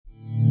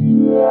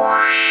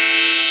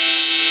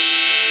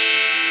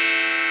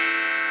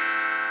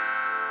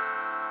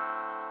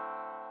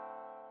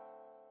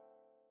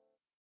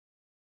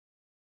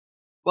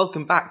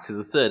Welcome back to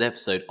the third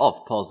episode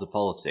of Pause the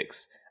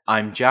Politics.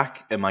 I'm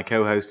Jack, and my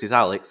co-host is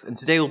Alex, and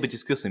today we'll be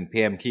discussing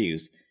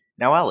PMQs.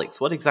 Now, Alex,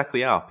 what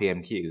exactly are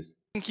PMQs?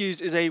 Queues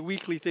is a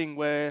weekly thing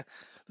where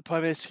the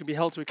Prime Minister can be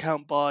held to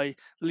account by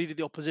the Leader of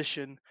the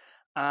Opposition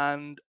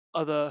and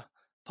other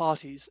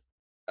parties.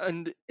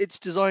 And it's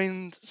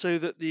designed so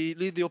that the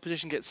Leader of the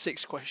Opposition gets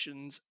 6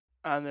 questions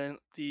and then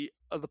the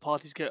other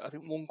parties get, I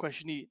think, 1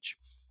 question each.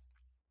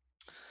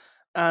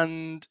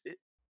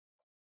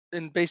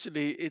 And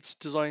basically, it's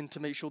designed to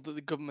make sure that the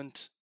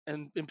government,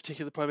 and in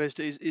particular the Prime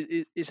Minister,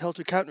 is held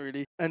to account,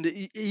 really. And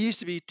it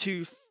used to be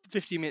two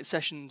 15-minute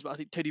sessions, but I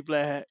think Tony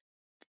Blair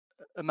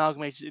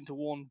amalgamated it into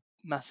one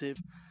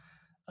massive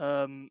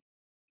um,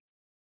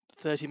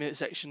 30-minute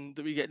section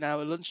that we get now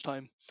at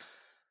lunchtime.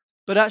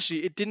 But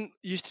actually, it didn't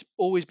used to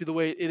always be the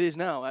way it is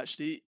now.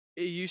 Actually,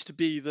 it used to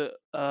be that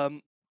the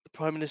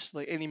Prime Minister,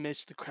 like any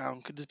minister of the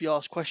Crown, could just be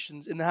asked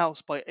questions in the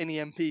House by any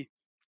MP,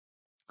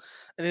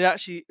 and it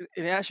actually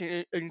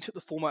only took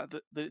the format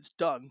that it's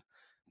done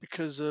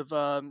because of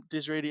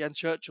Disraeli and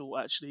Churchill.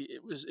 Actually,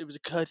 it was a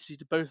courtesy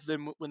to both of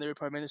them when they were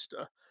Prime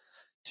Minister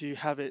to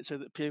have it so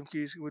that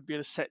PMQs would be on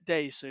a set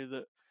day, so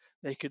that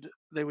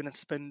they wouldn't have to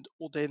spend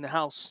all day in the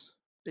House,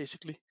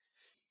 basically.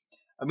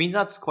 I mean,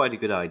 that's quite a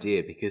good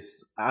idea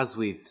because, as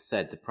we've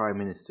said, the Prime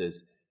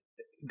Minister's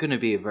going to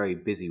be a very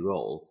busy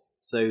role,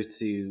 so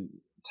to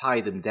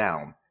tie them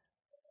down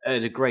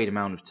at a great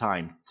amount of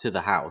time to the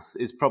House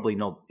is probably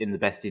not in the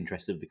best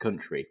interest of the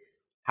country.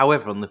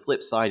 However, on the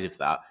flip side of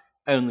that,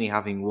 only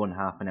having one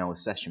half an hour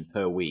session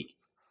per week,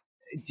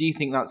 do you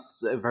think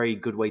that's a very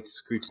good way to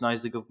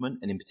scrutinise the government,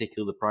 and in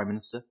particular the Prime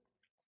Minister?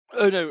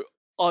 Oh no,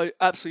 I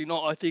absolutely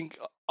not. I think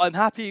I'm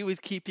happy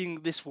with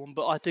keeping this one,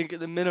 but I think at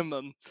the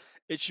minimum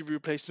it should be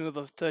replaced with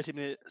another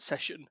 30-minute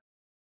session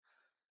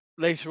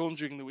later on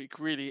during the week,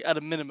 really, at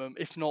a minimum.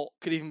 If not,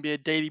 could even be a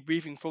daily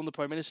briefing from the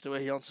Prime Minister where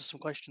he answers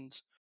some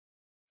questions.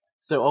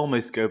 So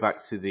almost go back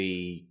to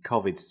the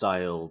COVID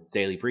style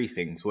daily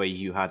briefings where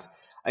you had,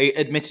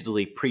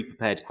 admittedly, pre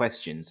prepared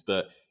questions,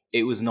 but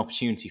it was an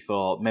opportunity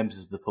for members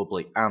of the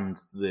public and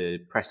the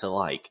press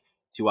alike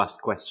to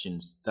ask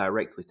questions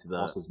directly to the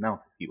horse's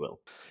mouth, if you will.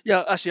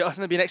 Yeah, actually, I think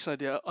that'd be an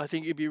excellent idea. I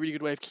think it'd be a really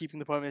good way of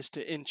keeping the Prime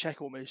Minister in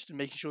check almost and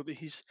making sure that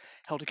he's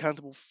held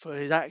accountable for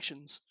his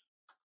actions.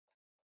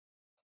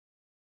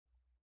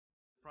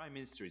 Prime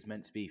Minister is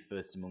meant to be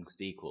first amongst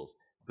equals,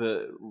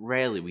 but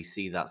rarely we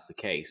see that's the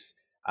case,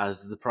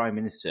 as the Prime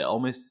Minister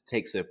almost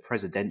takes a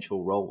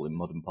presidential role in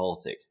modern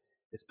politics,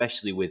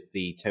 especially with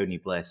the Tony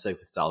Blair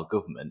sofa style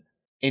government,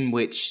 in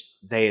which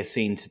they are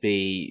seen to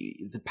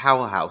be the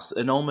powerhouse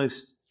and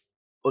almost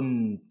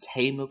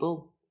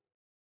untamable.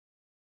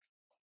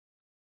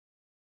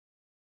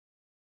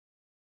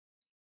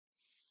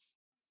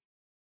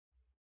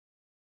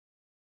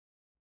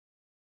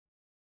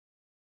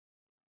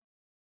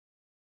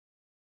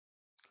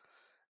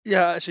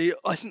 Yeah, actually,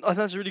 I think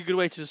that's a really good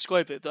way to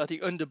describe it. That I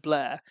think under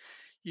Blair,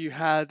 you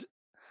had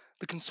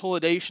the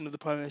consolidation of the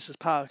Prime Minister's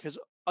power, because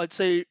I'd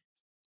say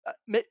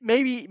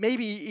maybe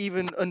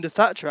even under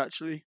Thatcher,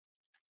 actually.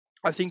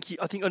 I think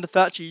under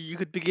Thatcher you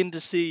could begin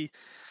to see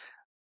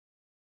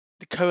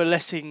the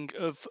coalescing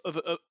of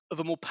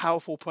a more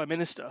powerful prime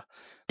minister.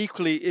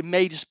 Equally, it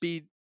may just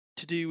be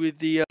to do with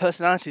the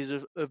personalities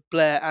of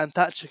Blair and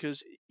Thatcher,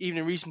 because even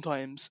in recent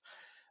times,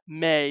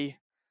 May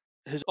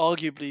has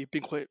arguably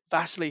been quite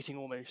vacillating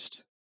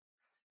almost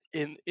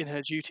in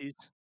her duties.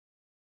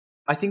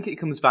 I think it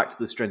comes back to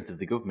the strength of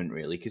the government,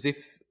 really, because if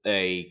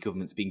a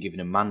government's been given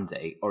a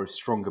mandate or a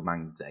stronger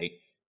mandate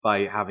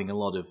by having a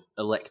lot of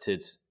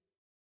elected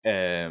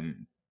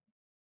um,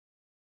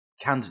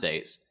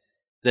 candidates,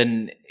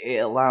 then it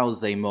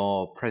allows a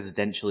more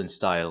presidential in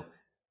style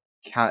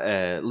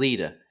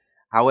leader.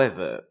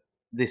 However,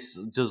 this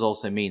does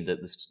also mean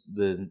that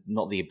the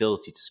not the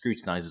ability to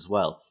scrutinise as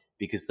well,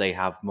 because they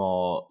have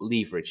more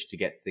leverage to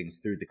get things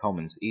through the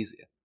Commons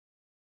easier.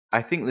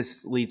 I think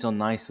this leads on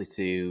nicely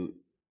to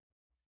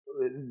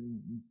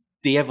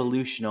the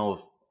evolution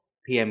of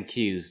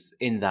PMQs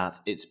in that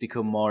it's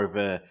become more of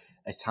a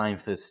time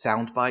for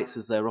sound bites,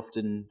 as they're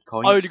often I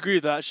coined. would agree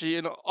with that, actually,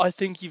 and I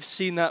think you've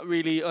seen that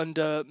really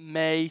under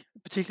May,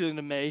 particularly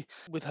under May,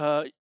 with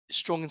her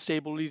strong and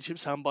stable leadership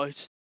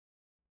soundbite.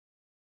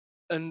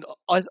 And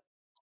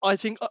I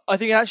think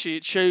actually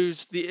it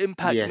shows the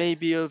impact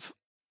maybe Yes. of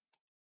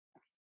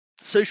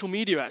social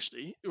media.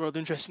 Actually, rather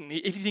interestingly,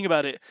 if you think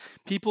about it,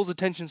 people's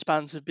attention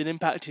spans have been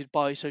impacted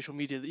by social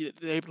media.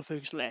 They're able to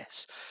focus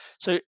less.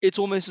 So it's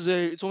almost as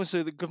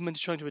though the government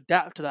is trying to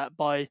adapt to that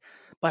by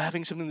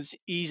having something that's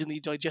easily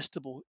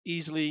digestible,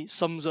 easily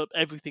sums up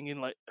everything in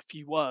like a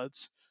few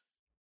words.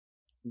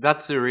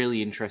 That's a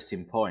really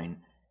interesting point.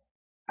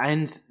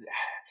 And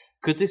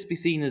could this be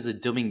seen as a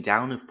dumbing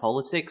down of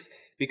politics?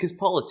 Because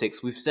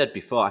politics, we've said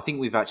before, I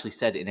think we've actually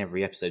said it in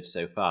every episode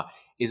so far,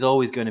 is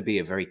always going to be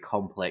a very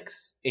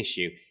complex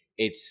issue.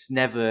 It's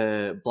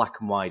never black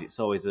and white, it's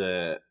always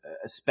a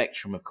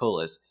spectrum of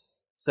colours.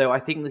 So I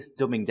think this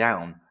dumbing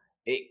down,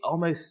 it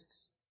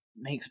almost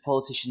makes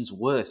politicians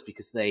worse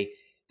because they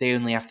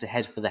only have to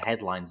head for the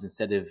headlines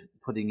instead of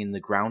putting in the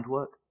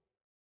groundwork.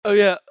 Oh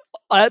yeah,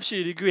 I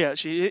absolutely agree.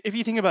 Actually, if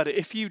you think about it,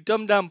 if you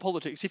dumb down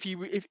politics, if you're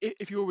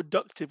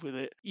reductive with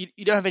it,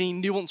 you don't have any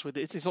nuance with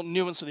it. It's not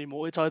nuance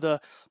anymore. It's either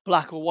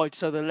black or white.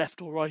 It's either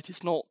left or right.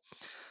 It's not,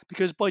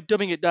 because by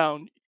dumbing it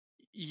down,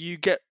 you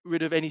get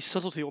rid of any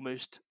subtlety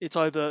almost. It's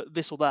either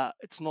this or that.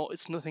 It's not.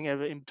 It's nothing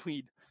ever in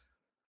between.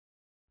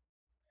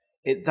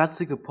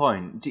 That's a good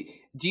point.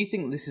 Do you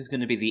think this is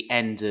going to be the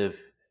end of?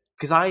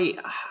 Because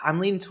I'm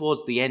leaning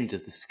towards the end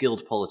of the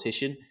skilled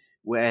politician,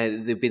 where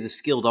there'd be the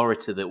skilled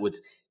orator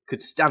that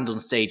could stand on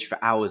stage for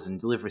hours and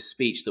deliver a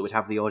speech that would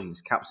have the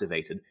audience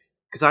captivated.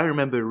 Because I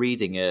remember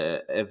reading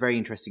a very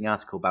interesting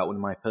article about one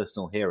of my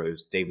personal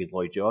heroes, David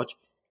Lloyd George,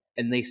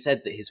 and they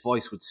said that his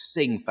voice would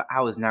sing for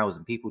hours and hours,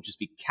 and people would just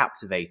be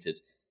captivated.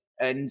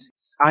 And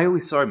I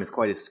always saw him as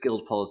quite a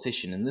skilled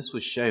politician, and this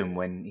was shown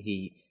when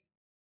he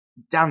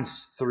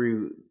danced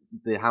through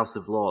the House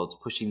of Lords,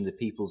 pushing the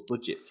people's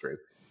budget through.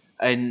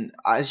 And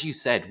as you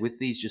said, with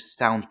these just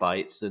sound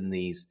bites and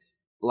these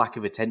lack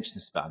of attention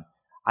span,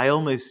 I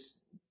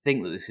almost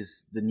think that this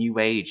is the new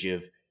age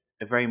of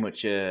a very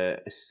much a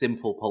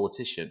simple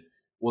politician,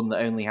 one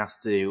that only has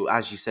to,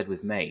 as you said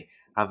with May,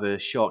 have a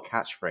short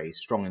catchphrase,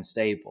 strong and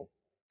stable.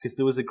 Because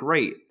there was a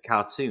great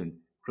cartoon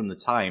from the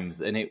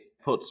Times, and it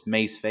put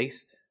May's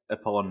face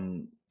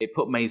upon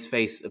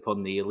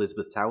the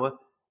Elizabeth Tower,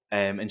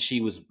 and she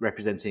was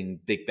representing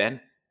Big Ben,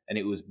 and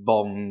it was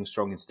bong,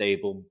 strong and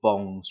stable,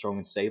 bong, strong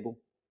and stable.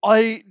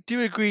 I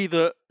do agree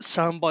that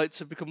sound bites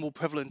have become more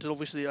prevalent, and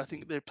obviously, I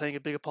think they're playing a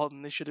bigger part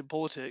than they should in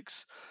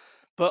politics.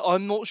 But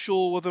I'm not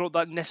sure whether or not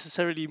that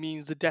necessarily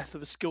means the death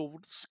of a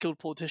skilled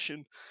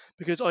politician,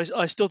 because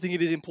I still think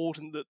it is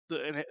important that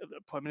a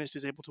prime minister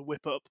is able to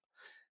whip up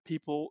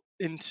people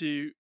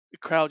into a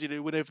crowd,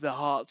 win over their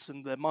hearts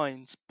and their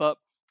minds. But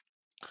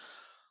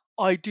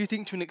I do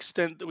think to an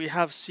extent that we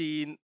have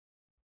seen,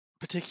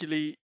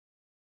 particularly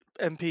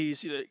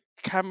MPs,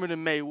 Cameron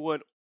and May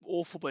weren't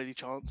awful by any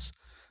chance,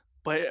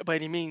 by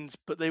any means,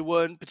 but they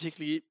weren't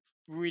particularly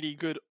really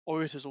good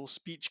orators or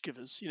speech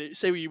givers.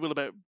 Say what you will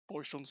about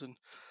Boris Johnson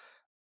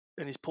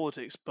and his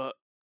politics, but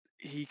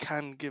he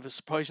can give a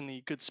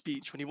surprisingly good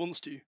speech when he wants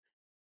to.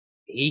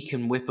 He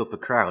can whip up a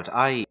crowd.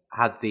 I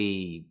had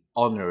the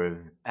honour of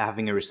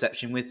having a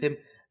reception with him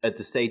at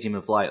the Stadium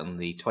of Light on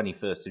the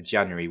 21st of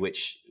January,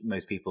 which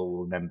most people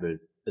will remember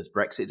as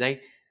Brexit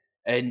Day.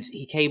 And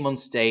he came on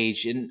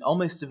stage in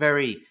almost a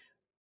very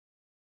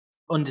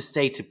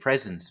understated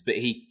presence, but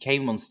he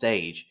came on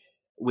stage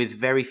with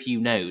very few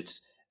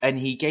notes, and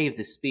he gave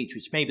this speech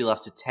which maybe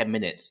lasted 10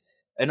 minutes.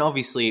 And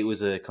obviously, it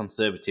was a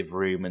conservative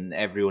room, and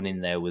everyone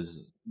in there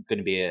was going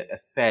to be a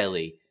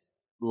fairly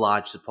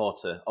large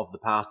supporter of the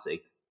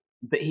party.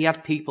 But he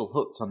had people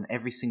hooked on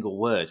every single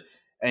word,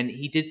 and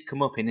he did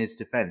come up in his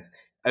defence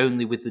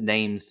only with the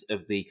names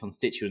of the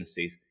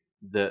constituencies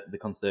that the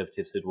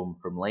Conservatives had won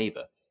from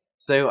Labour.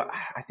 So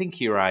I think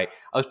you're right.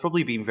 I was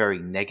probably being very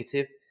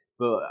negative,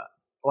 but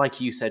like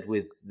you said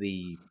with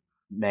the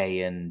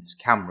May and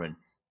Cameron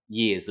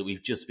years that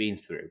we've just been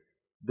through,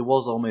 there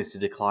was almost a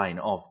decline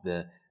of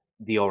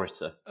the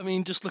orator. I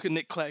mean, just look at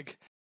Nick Clegg.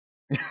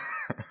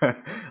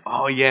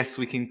 Oh yes,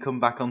 we can come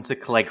back onto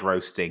Clegg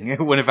roasting.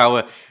 One of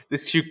our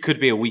could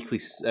be a weekly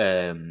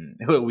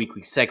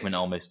segment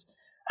almost.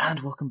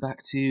 And welcome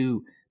back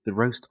to the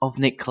roast of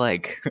Nick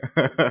Clegg.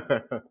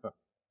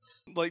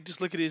 Like,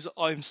 just look at his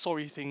 "I'm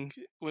sorry" thing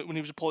when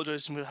he was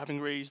apologising for having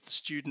raised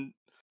student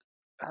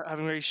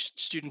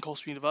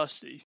costs for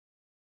university.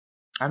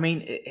 I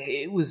mean,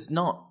 it was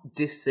not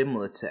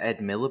dissimilar to Ed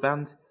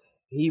Miliband.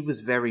 He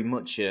was very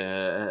much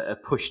a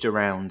pushed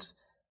around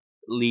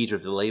leader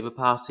of the Labour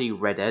Party,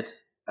 Red Ed,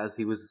 as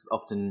he was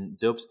often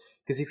dubbed.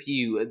 Because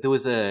there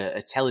was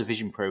a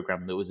television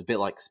program that was a bit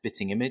like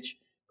Spitting Image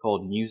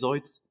called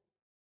Newsoids,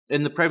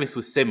 and the premise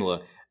was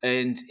similar.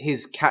 And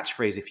his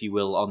catchphrase, if you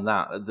will, on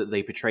that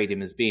they portrayed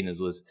him as being as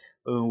was,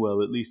 "Oh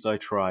well, at least I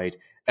tried,"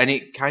 and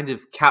it kind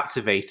of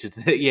captivated.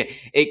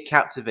 It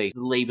captivated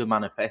the Labour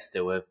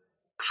manifesto of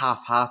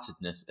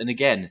half-heartedness. And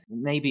again,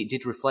 maybe it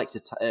did reflect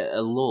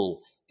a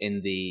lull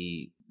in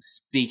the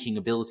speaking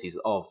abilities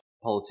of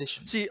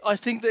politicians. See, I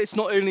think that it's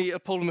not only a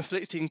problem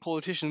afflicting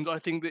politicians. I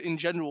think that in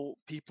general,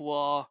 people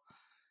are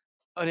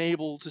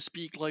unable to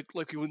speak like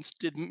we once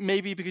did.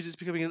 Maybe because it's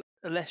becoming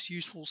a less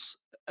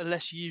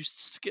used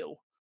skill.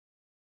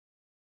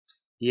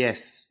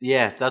 Yes,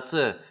 yeah, that's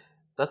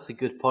a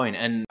good point,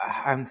 and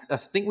I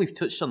think we've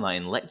touched on that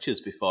in lectures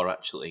before.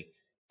 Actually,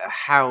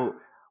 how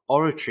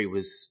oratory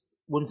was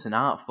once an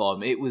art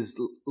form. It was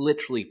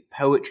literally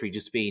poetry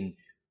just being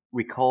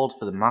recalled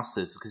for the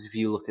masses. Because if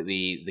you look at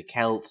the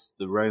Celts,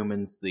 the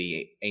Romans,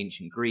 the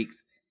ancient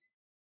Greeks,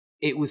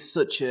 it was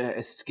such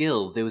a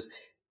skill.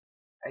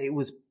 It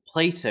was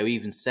Plato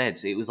even said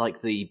it was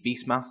like the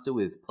Beastmaster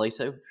with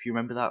Plato. If you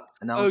remember that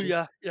Oh analogy.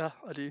 yeah,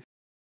 I do.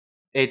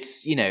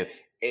 It's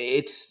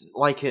it's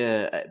like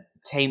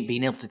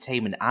being able to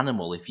tame an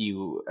animal if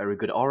you are a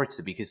good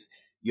orator, because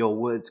your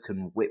words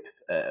can whip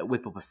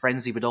up a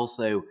frenzy, but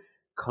also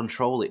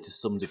control it to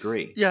some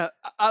degree. Yeah,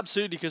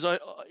 absolutely. Because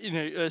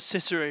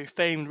Cicero,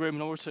 famed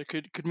Roman orator,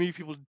 could move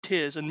people to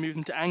tears and move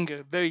them to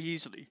anger very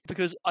easily.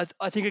 Because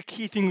I think a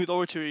key thing with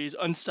oratory is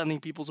understanding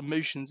people's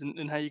emotions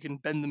and how you can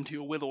bend them to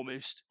your will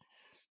almost.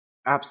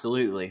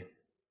 Absolutely.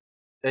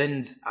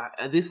 And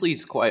this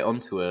leads quite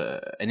onto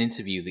an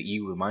interview that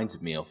you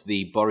reminded me of,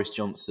 the Boris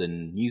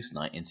Johnson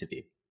Newsnight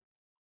interview.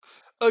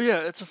 Oh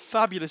yeah, it's a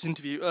fabulous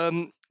interview.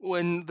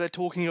 When they're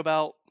talking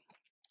about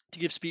to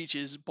give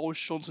speeches, Boris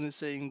Johnson is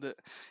saying that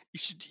you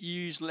should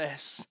use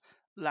less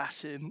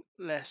Latin,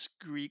 less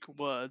Greek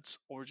words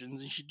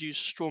origins. You should use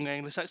strong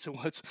Anglo-Saxon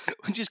words,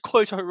 which is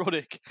quite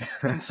ironic,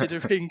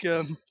 considering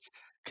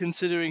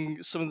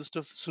considering some of the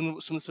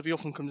stuff he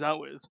often comes out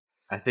with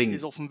I think.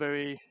 is often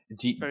very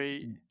Do,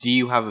 very do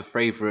you have a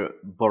favourite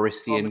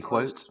Borisian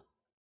dramatized.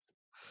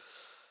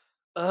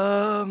 quote?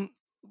 Um,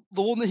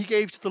 the one that he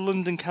gave to the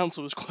London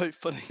Council was quite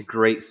funny. The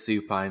great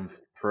supine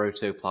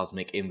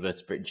protoplasmic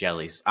invertebrate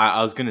jellies.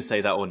 I was going to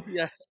say that one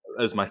Yes,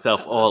 as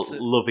myself, or that's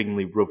it.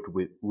 lovingly rubbed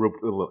with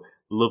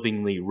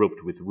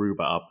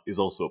rhubarb is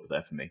also up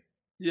there for me.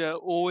 Yeah,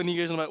 or when he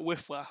goes on about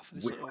whiff waff, and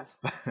it's Whiff sort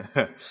of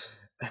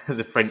waff.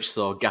 The French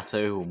saw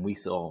gâteau and we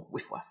saw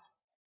whiff waff.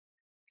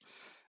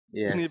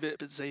 definitely Yes. a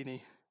bit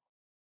zany.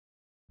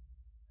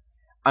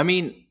 I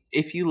mean,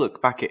 if you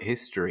look back at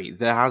history,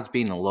 there has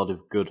been a lot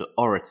of good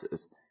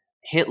orators.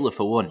 Hitler,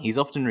 for one, he's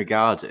often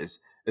regarded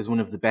as one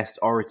of the best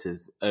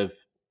orators of,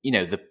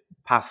 the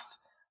past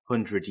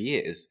 100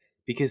 years,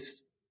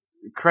 because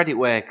credit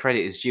where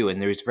credit is due,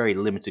 and there is very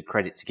limited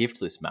credit to give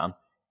to this man,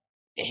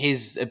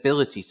 his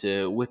ability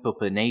to whip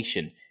up a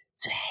nation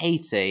to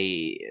hate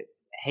a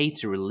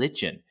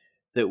religion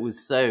that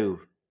was so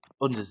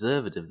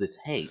undeserved of this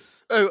hate.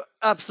 Oh,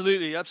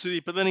 absolutely,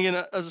 absolutely. But then again,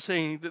 as I was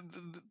saying,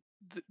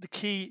 the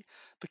key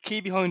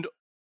behind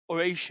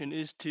oration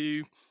is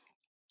to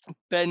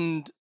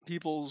bend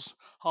people's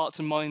hearts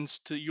and minds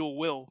to your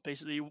will,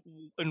 basically,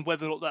 and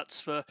whether or not that's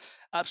for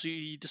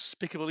absolutely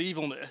despicable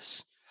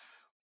evilness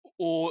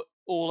or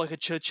like a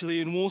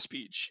Churchillian war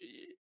speech.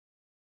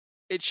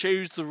 It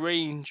shows the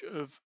range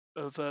of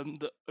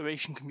that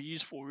oration can be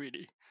used for,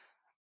 really.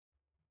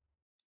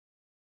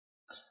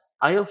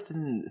 I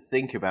often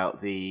think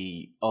about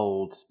the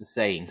old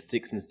saying,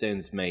 "Sticks and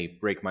stones may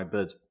break my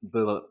birds,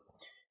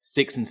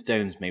 sticks and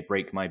stones may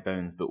break my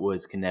bones, but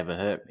words can never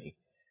hurt me."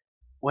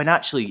 When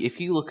actually, if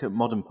you look at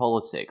modern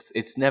politics,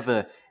 it's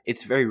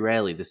very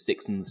rarely the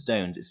sticks and the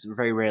stones. It's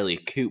very rarely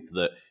a coup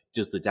that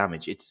does the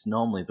damage. It's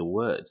normally the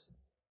words,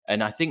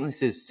 and I think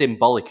this is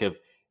symbolic of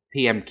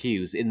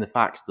PMQs in the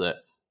fact that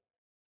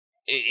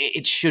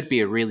it should be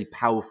a really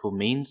powerful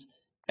means,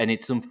 and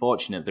it's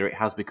unfortunate that it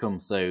has become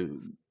so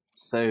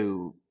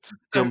No,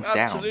 dumbed down.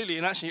 absolutely.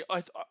 And actually,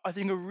 I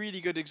think a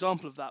really good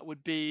example of that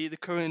would be the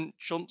current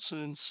Johnson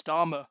and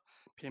Starmer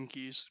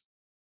PMQs,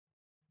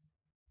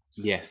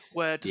 Yes,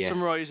 where to yes.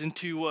 summarize in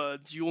 2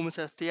 words, you almost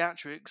have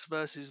theatrics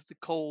versus the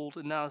cold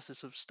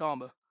analysis of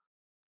Starmer.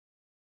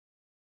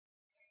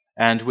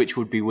 And which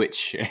would be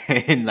which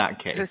in that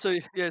case? So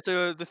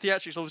the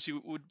theatrics obviously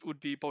would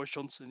be Boris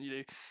Johnson.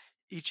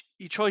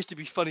 He tries to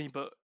be funny,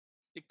 but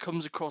it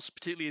comes across,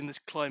 particularly in this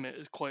climate,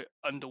 as quite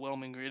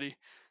underwhelming, really.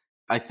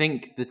 I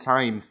think the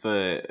time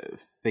for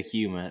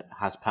humour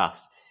has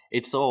passed.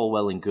 It's all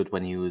well and good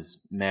when he was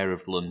mayor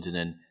of London,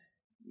 and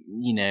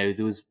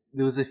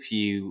there was a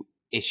few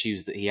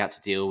issues that he had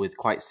to deal with,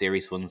 quite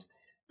serious ones.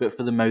 But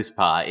for the most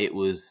part, it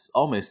was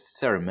almost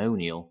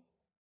ceremonial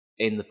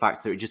in the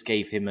fact that it just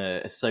gave him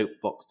a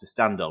soapbox to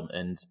stand on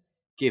and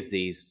give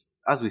these,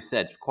 as we've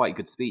said, quite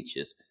good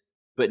speeches.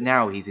 But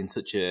now he's in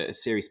such a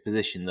serious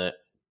position that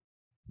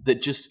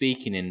just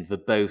speaking in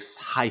verbose,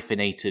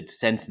 hyphenated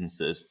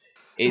sentences,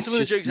 And some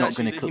it's of the just jokes not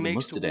going actually to that he cut the makes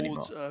mustard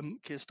towards anymore.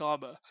 Keir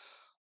Starmer,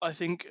 I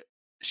think,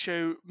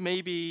 show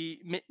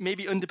maybe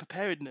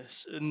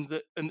underpreparedness, and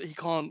that he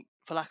can't,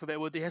 for lack of a better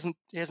word, he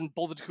hasn't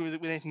bothered to come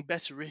with anything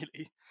better,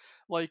 really.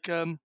 Like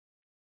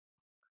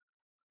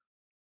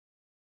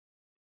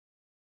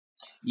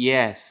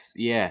Yes,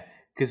 yeah,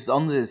 because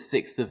on the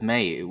 6th of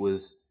May, it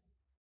was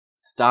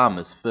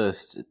Starmer's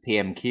first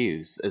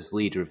PMQs as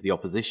leader of the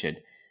opposition,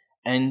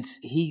 and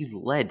he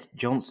led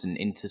Johnson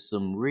into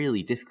some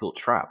really difficult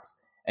traps,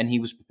 and he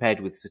was prepared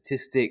with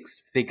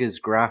statistics, figures,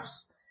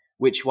 graphs,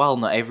 which, while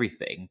not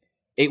everything,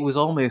 it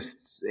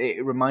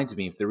reminded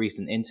me of the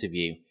recent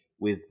interview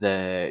with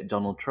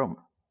Donald Trump.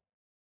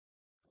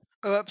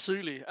 oh,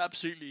 absolutely,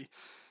 absolutely.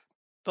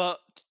 But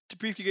to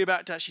briefly go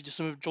back to actually just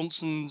some of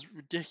Johnson's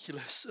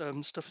ridiculous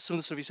stuff, some of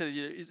the stuff he said,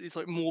 it's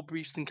like more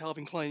briefs than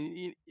Calvin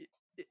Klein.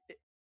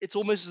 It's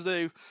almost as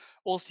though,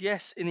 whilst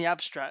yes, in the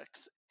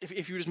abstract,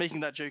 if you were just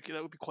making that joke,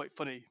 that would be quite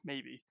funny,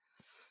 maybe.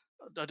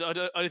 I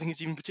don't think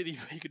it's even particularly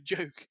a very good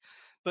joke.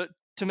 But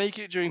to make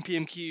it during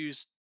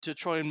PMQs to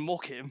try and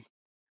mock him,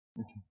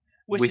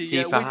 witty, Witty,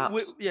 yeah,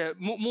 perhaps? yeah,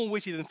 more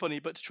witty than funny.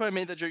 But to try and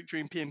make that joke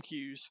during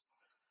PMQs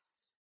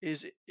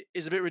is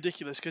is a bit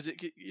ridiculous because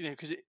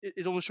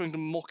it's almost trying to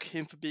mock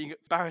him for being a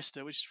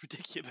barrister, which is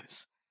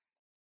ridiculous.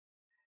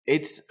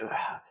 It's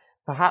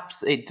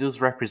perhaps it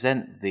does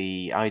represent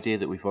the idea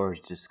that we've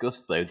already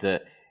discussed, though,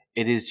 that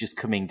it is just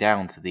coming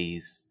down to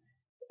these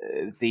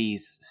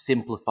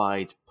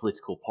simplified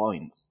political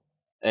points,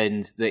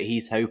 and that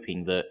he's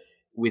hoping that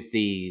with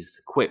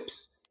these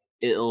quips,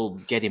 it'll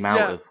get him out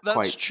Yeah, of that's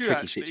quite true.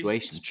 tricky Actually, it's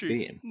situations to true.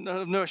 be in.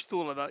 No, I've never actually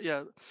thought like that.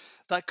 Yeah,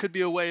 that could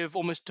be a way of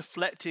almost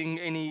deflecting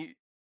any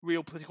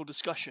real political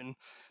discussion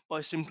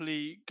by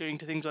simply going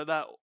to things like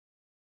that.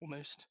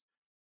 Almost.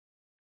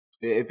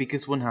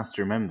 Because one has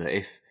to remember,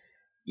 if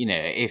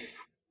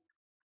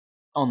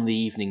on the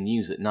evening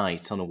news at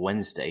night on a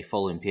Wednesday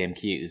following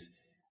PMQs,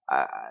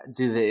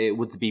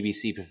 would the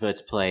BBC prefer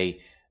to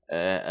play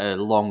a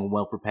long,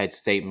 well-prepared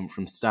statement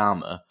from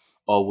Starmer,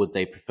 or would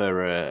they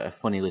prefer a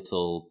funny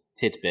little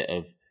tidbit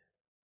of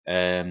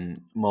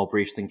more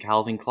briefs than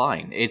Calvin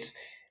Klein?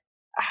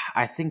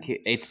 I think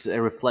it's a Oh,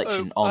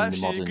 reflection I on the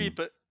actually agree, modern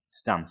but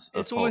stance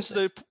of it's almost as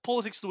though politics.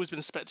 politics has always been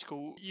a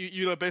spectacle.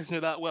 You and I both know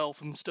that well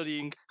from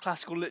studying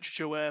classical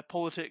literature, where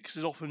politics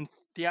is often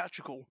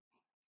theatrical.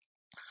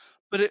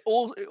 But it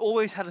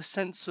always had a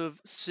sense of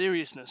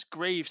seriousness,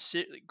 grave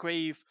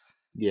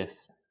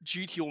Yes.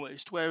 duty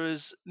almost.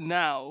 Whereas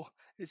now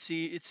it's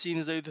seen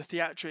as though the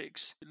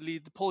theatrics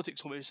lead the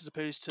politics almost, as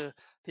opposed to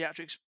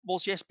theatrics,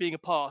 whilst yes being a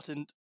part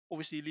and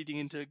obviously leading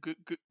into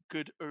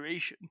good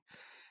oration.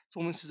 It's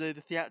almost as though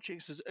the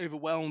theatrics has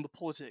overwhelmed the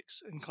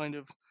politics and kind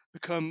of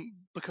become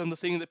the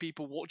thing that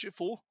people watch it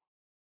for.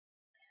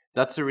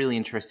 That's a really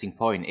interesting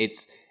point.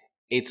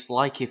 It's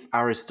like if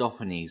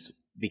Aristophanes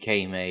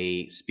became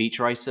a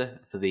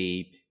speechwriter for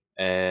the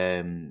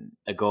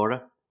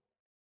Agora.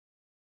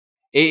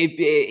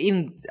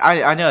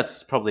 I know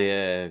it's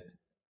probably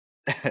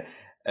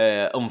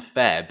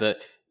unfair, but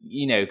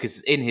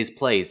because in his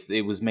plays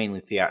it was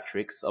mainly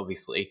theatrics,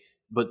 obviously,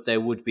 but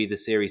there would be the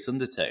serious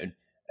undertone,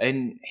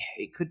 and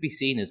it could be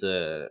seen as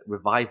a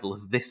revival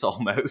of this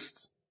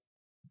almost.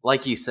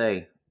 Like you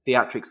say,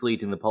 theatrics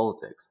leading the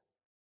politics.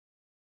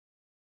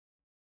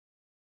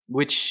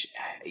 Which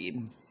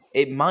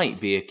it might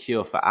be a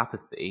cure for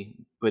apathy,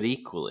 but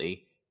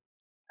equally,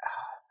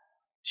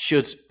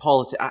 should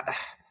politics?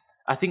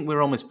 I think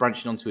we're almost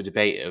branching onto a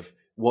debate of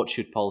what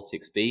should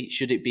politics be.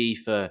 Should it be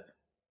for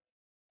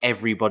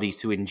everybody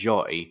to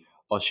enjoy,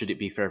 or should it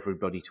be for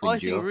everybody to I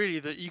think endure? really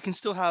that you can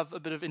still have a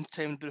bit of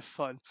entertainment, a bit of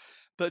fun,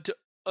 but to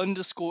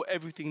underscore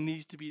everything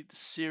needs to be the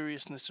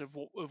seriousness of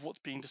what's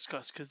being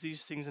discussed, because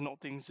these things are not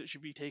things that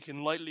should be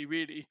taken lightly,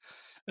 really.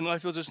 And I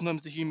feel that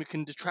sometimes the humour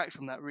can detract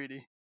from that,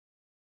 really.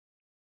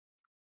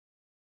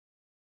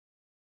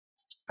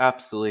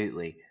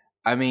 Absolutely.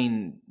 I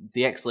mean,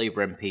 the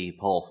ex-Labour MP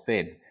Paul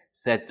Finn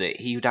said that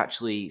he would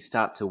actually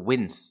start to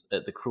wince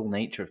at the cruel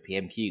nature of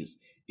PMQs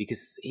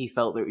because he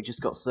felt that it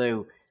just got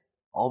so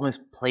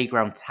almost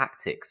playground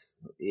tactics,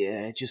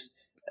 yeah,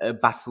 just a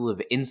battle of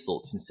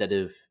insults instead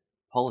of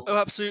Oh, politics.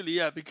 absolutely,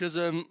 yeah. Because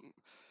I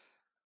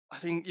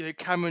think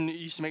Cameron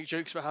used to make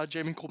jokes about how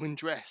Jeremy Corbyn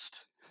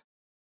dressed.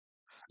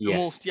 And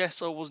whilst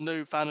Yes. yes, I was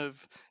no fan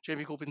of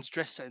Jeremy Corbyn's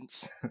dress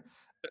sense.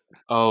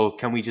 Oh,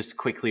 can we just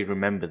quickly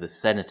remember the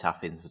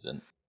cenotaph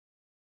incident?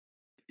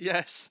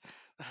 Yes,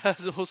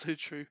 that's also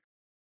true.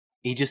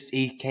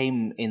 He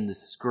came in the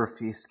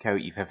scruffiest coat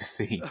you've ever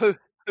seen. Oh,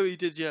 oh, he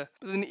did, yeah.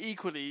 But then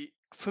equally,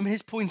 from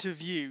his point of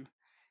view,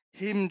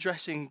 him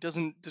dressing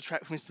doesn't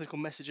detract from his political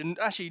message, and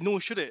actually, nor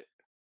should it.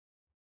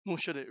 Nor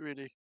should it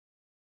really.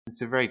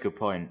 It's a very good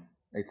point.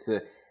 It's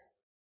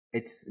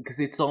because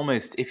it's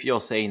almost if you're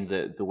saying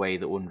that the way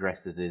that one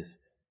dresses is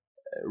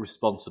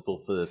responsible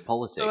for the Oh,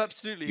 politics,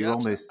 absolutely, you're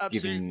almost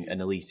giving absolutely. an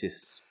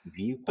elitist But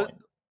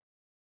viewpoint.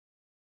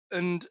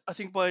 and I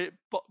think by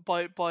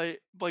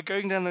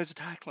going down those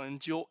attack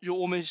lines, you're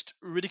almost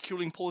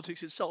ridiculing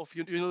politics itself.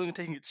 You're no longer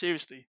taking it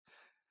seriously.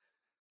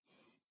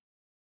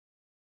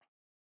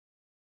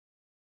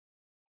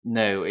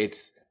 No,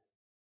 it's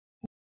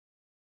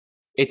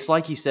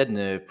like you said in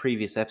a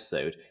previous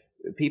episode.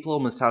 People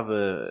almost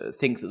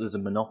think that there's a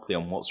monopoly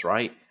on what's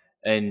right,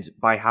 and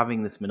by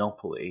having this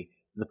monopoly,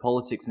 the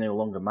politics no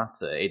longer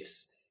matter. It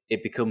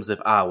becomes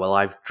of well,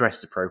 I've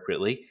dressed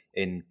appropriately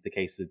in the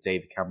case of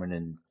David Cameron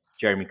and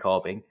Jeremy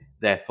Corbyn,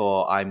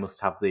 therefore I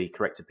must have the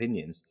correct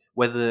opinions.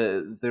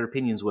 Whether their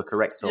opinions were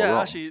correct or Yeah,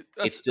 wrong, actually, it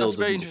that's still a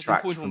very doesn't interesting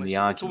detract point. from the Almost, it's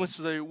argument. almost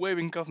as though we're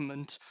in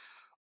government.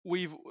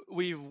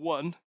 We've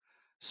won,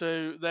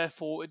 so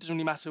therefore it doesn't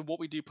really matter what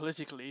we do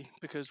politically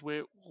because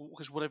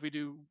whatever we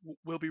do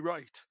will be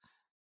right.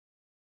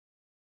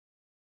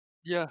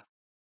 Yeah,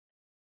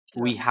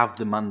 yeah, We have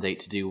the mandate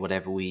to do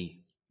whatever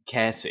we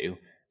care to.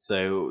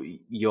 So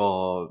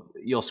your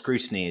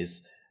scrutiny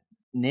is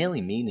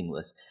nearly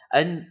meaningless,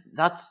 and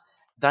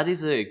that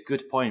is a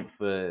good point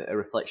for a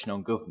reflection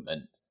on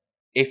government.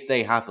 If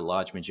they have a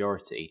large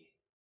majority,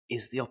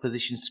 is the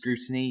opposition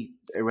scrutiny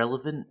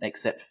irrelevant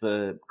except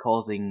for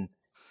causing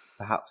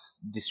perhaps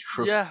yeah.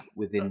 distrust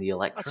within That, the that's a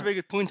electorate? very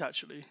good point,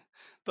 actually.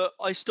 But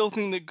I still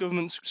think that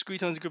government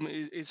scrutiny of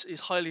government is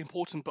highly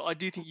important. But I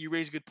do think you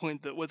raise a good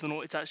point that whether or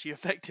not it's actually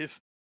effective.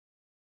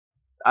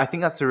 I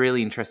think that's a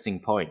really interesting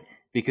point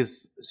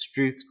because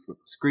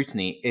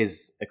scrutiny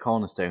is a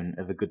cornerstone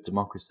of a good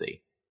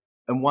democracy.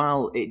 And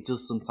while it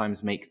does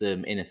sometimes make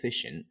them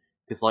inefficient,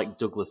 because like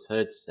Douglas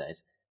Hurd said,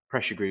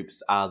 pressure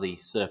groups are the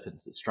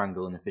serpents that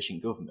strangle an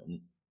efficient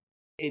government,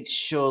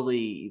 it's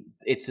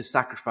a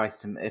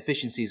sacrifice to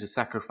efficiency is a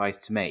sacrifice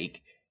to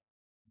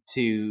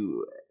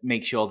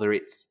make sure that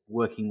it's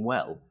working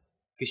well.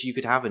 Because you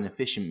could have an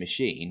efficient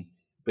machine,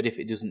 but if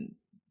it doesn't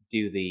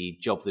do the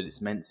job that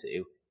it's meant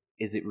to,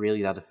 is it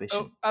really that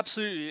Oh, efficient?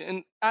 absolutely.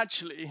 And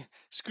actually,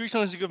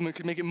 scrutinising the government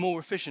could make it more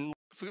efficient.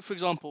 For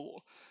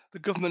example, the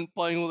government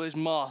buying all those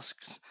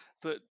masks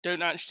that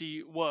don't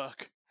actually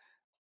work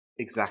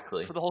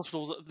Exactly. for the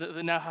hospitals that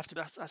they now have to.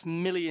 That's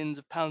millions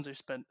of pounds they've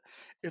spent.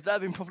 If that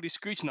had been properly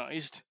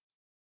scrutinised,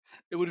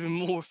 it would have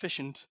been more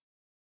efficient.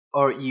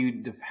 Or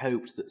you'd have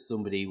hoped that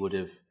somebody would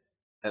have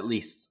at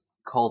least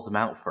called them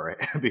out for it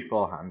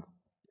beforehand.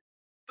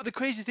 But the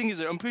crazy thing is,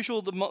 though, I'm pretty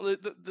sure the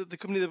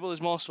company that bought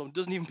those masks from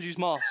doesn't even produce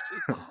masks.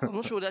 I'm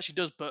not sure what it actually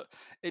does, but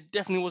it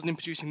definitely wasn't in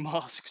producing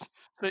masks.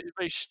 Very,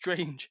 very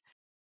strange.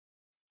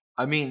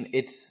 I mean,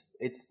 it's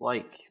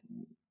like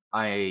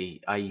I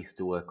used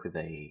to work with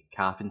a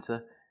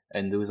carpenter,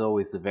 and there was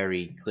always the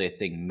very clear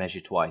thing: measure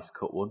twice,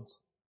 cut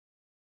once.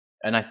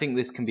 And I think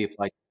this can be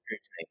applied to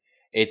scrutiny.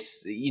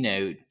 It's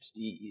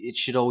it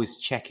should always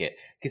check it,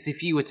 because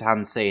if you were to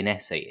hand say an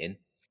essay in,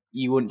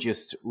 you wouldn't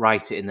just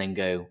write it and then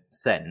go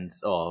send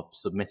or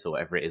submit or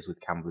whatever it is with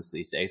Canvas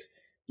these days.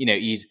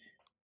 You'd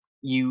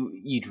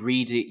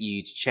read it,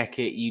 you'd check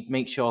it, you'd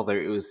make sure that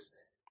it was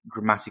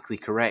grammatically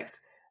correct,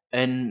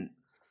 and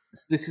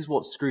this is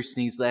what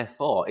scrutiny is there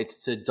for. It's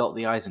to dot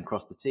the i's and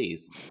cross the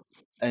t's,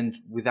 and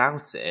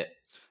without it,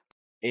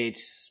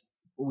 it's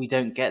we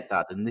don't get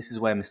that, and this is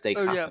where mistakes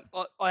Oh yeah, happen.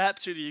 I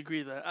absolutely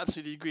agree there.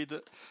 Absolutely agree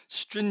that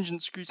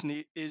stringent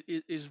scrutiny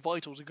is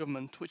vital to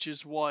government, which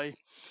is why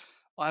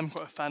I'm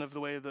quite a fan of the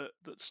way that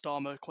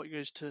Starmer quite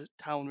goes to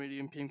town really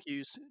in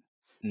PMQs,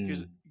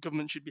 because Mm.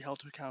 government should be held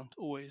to account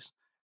always.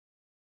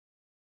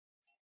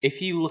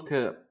 If you look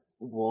at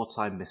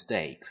wartime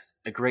mistakes,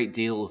 a great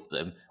deal of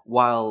them,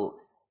 while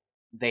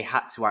they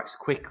had to act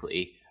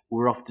quickly,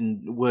 were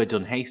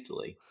done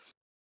hastily.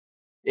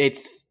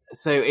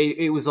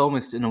 It was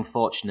almost an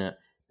unfortunate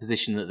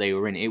position that they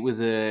were in. It was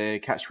a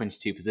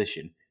catch-22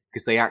 position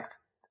because they had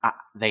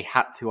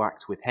to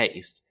act with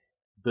haste,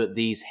 but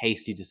these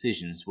hasty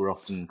decisions were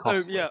often Oh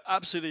costly. yeah,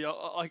 absolutely.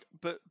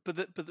 But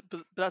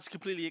that's a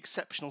completely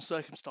exceptional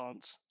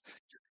circumstance.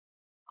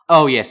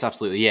 Oh yes,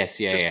 absolutely, yes,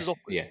 yeah, Just yeah, as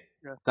often. yeah.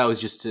 Yeah. That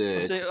was just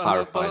to But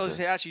clarify I would the.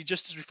 say actually,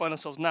 just as we find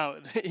ourselves now,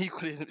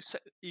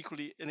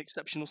 equally an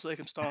exceptional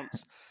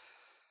circumstance.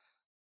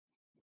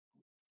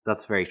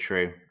 That's very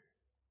true.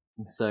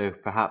 So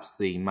perhaps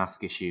the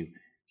mask issue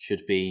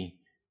should be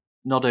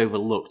not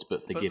overlooked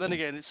but But then forgiven.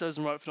 again, it serves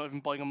them right for not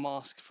even buying a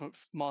mask from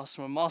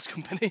a mask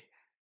company.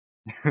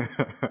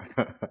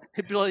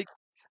 It'd be like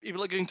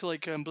going to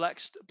like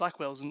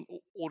Blackwell's and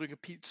ordering a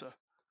pizza,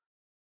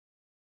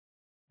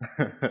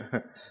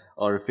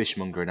 Or a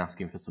fishmonger and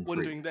asking for some wondering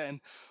fruit.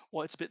 then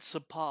why it's a bit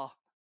subpar.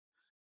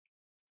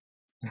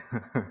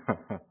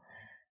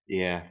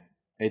 Yeah,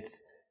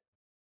 it's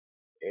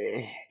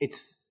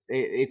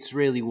it's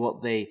really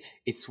what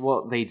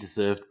they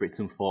deserved, but it's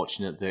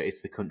unfortunate that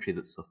it's the country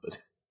that suffered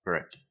for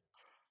it.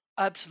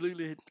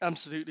 Absolutely,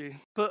 absolutely.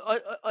 But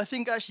I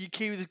think actually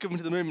key with this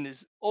government at the moment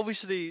is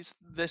obviously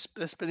they're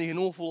spending an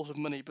awful lot of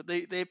money, but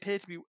they appear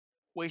to be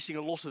wasting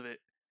a lot of it.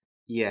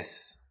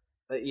 Yes,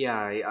 yeah,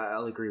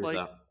 I'll agree with Like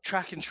that.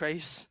 track and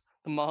trace,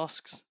 the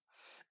masks.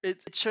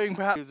 It's showing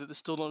perhaps that there's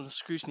still not enough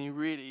scrutiny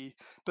really,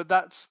 but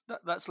that's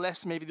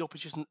less maybe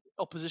the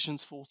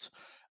opposition's fault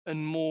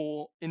and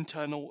more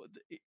internal.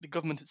 The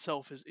government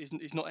itself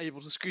is not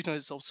able to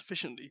scrutinise itself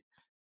sufficiently.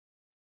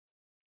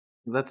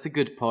 That's a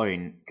good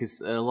point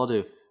because a lot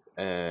of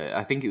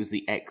I think it was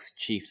the ex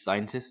chief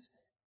scientist.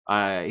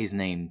 His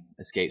name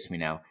escapes me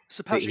now,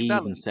 Sir but he Patrick even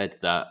Ballant. said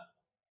that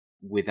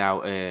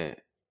without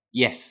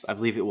yes, I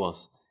believe it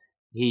was.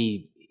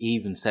 He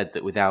even said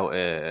that without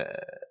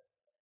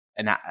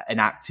an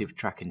active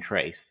track and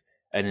trace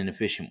and an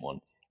efficient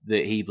one,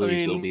 that he I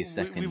believes there'll be a mean,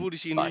 we've second already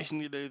seen spike.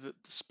 recently though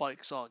that the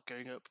spikes are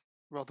going up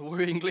rather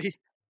worryingly.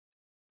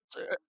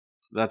 So,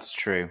 That's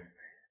true.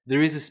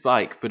 There is a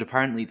spike, but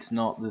apparently it's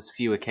not. There's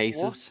fewer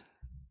cases. what?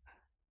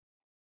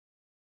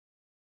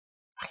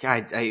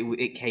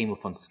 It came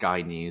up on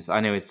Sky News. I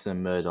know it's a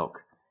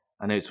Murdoch.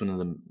 I know it's one of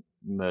the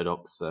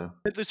Murdochs. So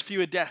There's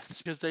fewer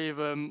deaths because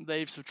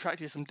they've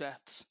subtracted some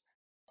deaths.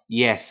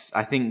 yes,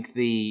 I think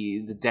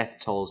the death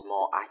toll's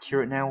more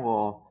accurate now,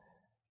 or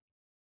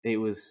it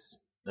was.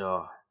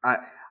 Oh,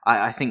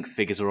 I think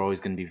figures are always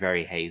going to be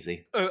very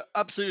hazy. Oh,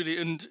 absolutely,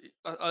 and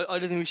I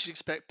don't think we should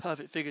expect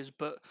perfect figures,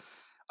 but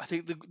I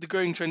think the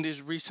growing trend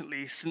is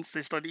recently, since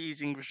they started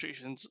easing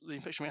restrictions, the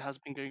infection rate has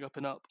been going up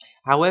and up.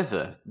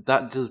 However,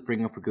 that does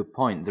bring up a good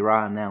point. There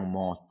are now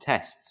more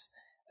tests,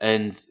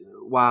 and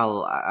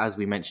while, as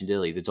we mentioned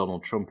earlier, the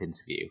Donald Trump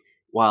interview,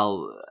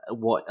 while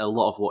what a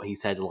lot of what he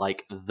said,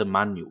 like the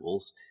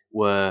manuals,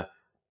 were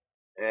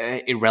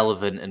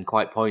irrelevant and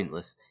quite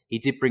pointless, he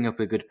did bring up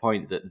a good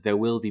point that there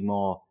will be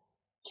more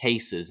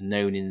cases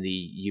known in the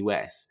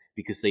US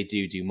because they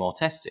do more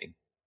testing.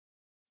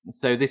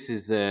 So this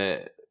is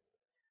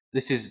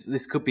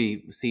this could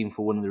be seen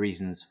for one of the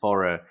reasons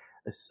for a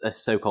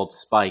so-called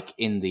spike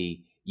in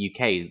the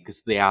UK,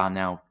 because they are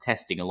now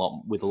testing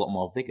with a lot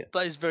more vigor.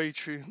 That is very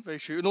true, very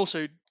true. And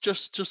also,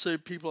 just so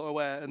people are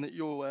aware and that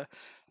you're aware,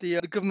 the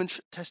government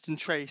test and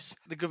trace,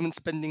 the government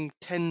spending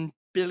 £10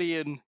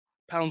 billion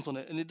on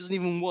it, and it doesn't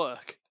even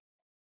work.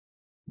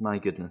 My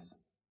goodness.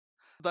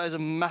 That is a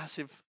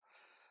massive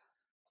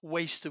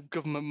waste of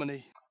government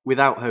money.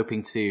 Without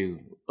hoping to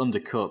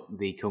undercut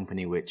the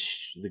company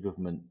which the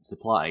government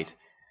supplied,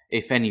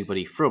 if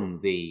anybody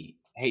from the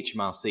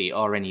HMRC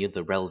or any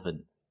other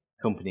relevant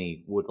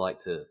company would like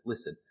to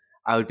listen,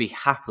 I would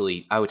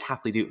happily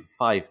do it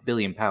for £5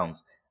 billion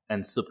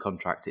and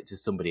subcontract it to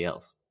somebody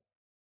else.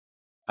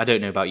 I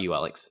don't know about you,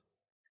 Alex.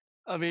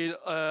 I mean,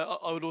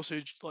 I would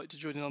also like to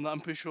join in on that. I'm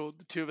pretty sure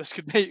the two of us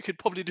could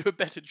probably do a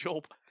better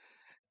job.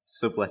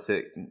 Sublet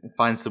it,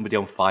 find somebody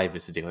on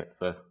Fiverr to do it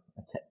for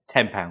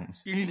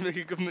 £10. You need to make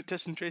a government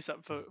test and trace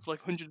app for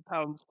like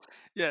 £100.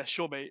 Yeah,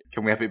 sure, mate.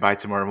 Can we have it by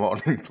tomorrow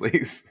morning,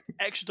 please?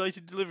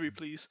 Expedited delivery,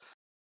 please.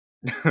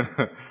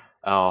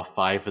 Oh,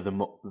 Fiverr,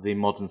 the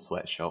modern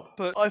sweatshop.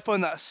 But I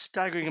find that a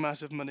staggering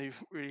amount of money,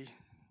 really,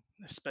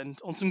 they've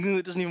spent on something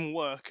that doesn't even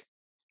work.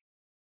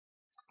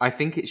 I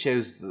think it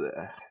shows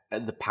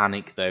the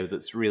panic, though,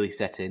 that's really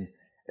set in,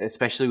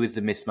 especially with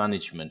the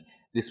mismanagement.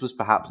 This was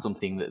perhaps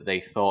something that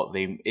they thought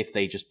if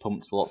they just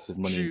pumped lots of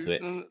money into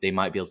it, they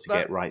might be able to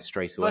get right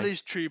straight away. That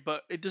is true,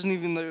 but it doesn't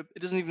even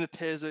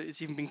appear that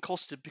it's even been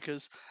costed,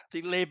 because I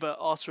think Labour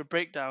asked for a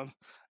breakdown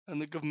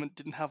and the government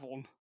didn't have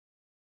one.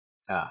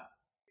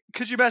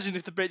 Could you imagine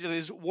if the breakdown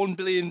is £1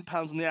 billion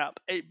on the app,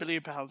 £8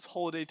 billion,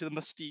 holiday to the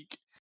Mystique?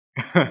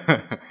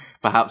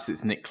 Perhaps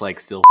it's Nick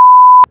Clegg still.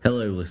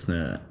 Hello,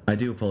 listener. I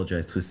do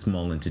apologise for this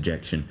small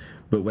interjection,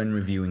 but when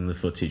reviewing the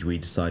footage, we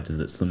decided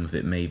that some of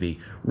it may be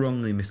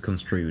wrongly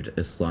misconstrued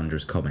as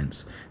slanderous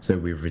comments, so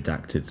we've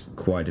redacted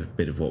quite a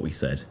bit of what we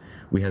said.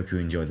 We hope you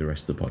enjoy the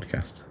rest of the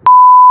podcast.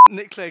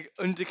 Nick Clegg,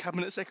 under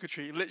cabinet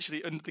secretary,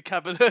 literally under the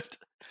cabinet.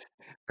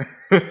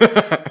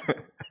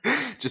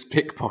 Just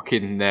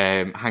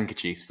pickpocketing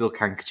handkerchiefs, silk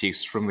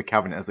handkerchiefs from the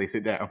cabinet as they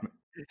sit down.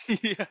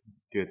 Yeah.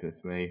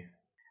 Goodness me.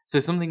 So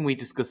something we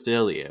discussed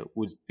earlier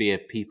would be a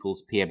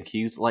people's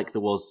PMQs, like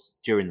there was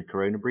during the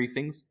Corona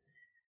briefings.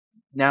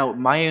 Now,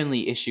 my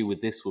only issue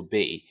with this would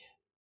be,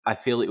 I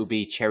feel it would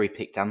be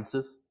cherry-picked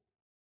answers,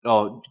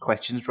 or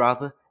questions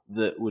rather,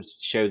 that would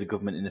show the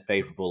government in a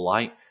favourable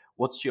light.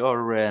 What's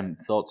your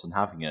thoughts on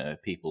having a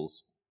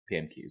people's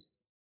PMQs?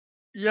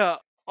 Yeah,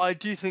 I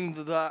do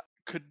think that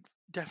could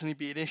definitely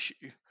be an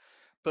issue,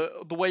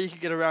 but the way you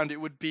could get around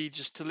it would be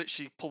just to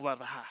literally pull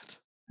out of a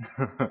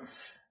hat.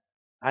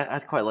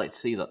 I'd quite like to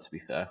see that, to be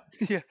fair.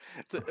 Yeah,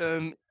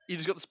 you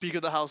just got the Speaker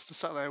of the House to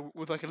sat there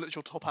with like a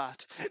literal top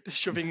hat, just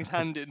shoving his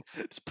hand in,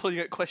 just pulling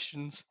out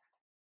questions.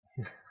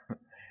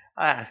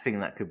 I think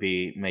that could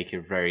make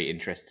a very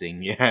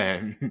interesting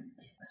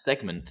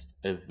segment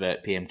of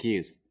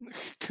PMQs.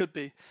 Could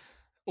be.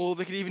 Or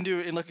they could even do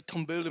it in like a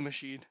tombola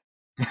machine.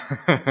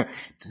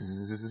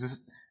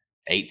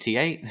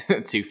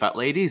 88. Two fat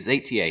ladies.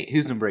 88.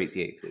 Who's number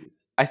 88,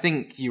 please? I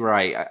think you're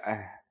right.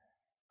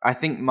 I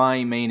think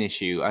my main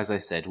issue, as I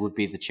said, would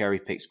be the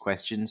cherry-picked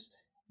questions.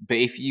 But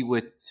if you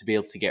were to be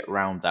able to get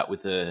around that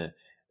with a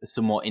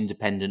somewhat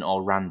independent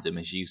or random,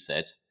 as you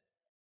said,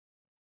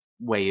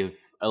 way of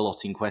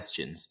allotting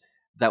questions,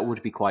 that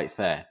would be quite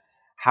fair.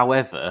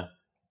 However,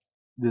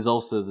 there's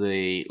also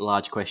the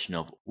large question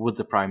of, would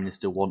the Prime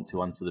Minister want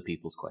to answer the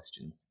people's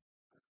questions?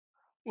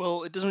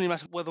 Well, it doesn't really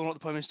matter whether or not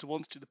the Prime Minister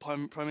wants to. The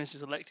Prime Minister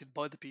is elected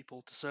by the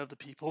people to serve the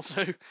people,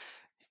 so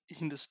he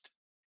can just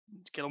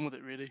get on with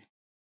it, really.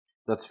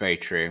 That's very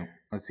true.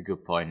 That's a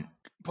good point.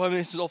 Prime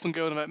Ministers often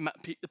go on about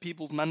the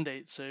people's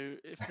mandate, so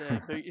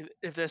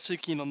if they're so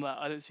keen on that,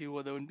 I don't see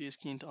why they wouldn't be as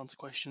keen to answer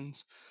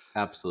questions.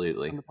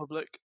 Absolutely. From the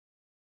public.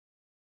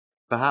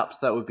 Perhaps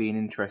that would be an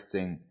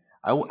interesting...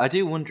 I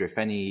do wonder if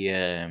any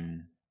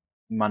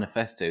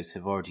manifestos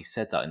have already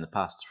said that in the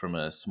past from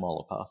a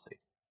smaller party.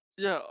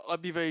 Yeah,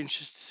 I'd be very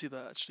interested to see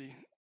that, actually.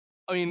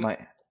 I mean,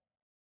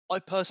 I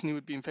personally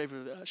would be in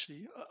favour of it,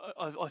 actually.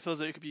 I feel as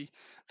though it could be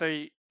a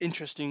very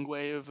interesting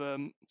way of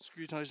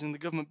scrutinising the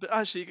government. But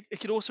actually, it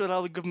could also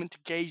allow the government to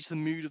gauge the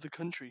mood of the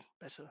country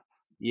better.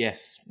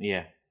 Yes,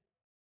 yeah.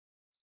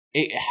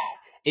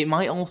 It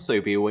might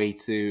also be a way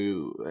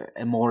to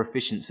a more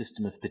efficient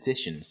system of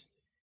petitions.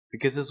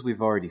 Because as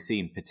we've already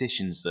seen,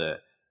 petitions are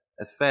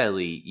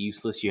fairly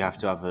useless. You have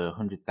to have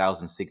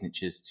 100,000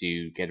 signatures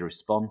to get a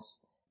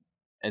response.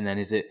 And then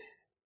is it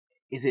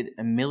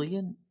 1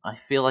 million? I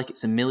feel like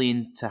it's 1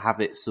 million to have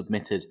it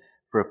submitted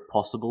for a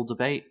possible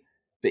debate.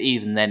 But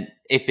even then,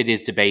 if it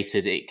is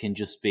debated, it can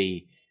just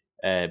be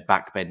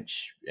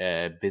backbench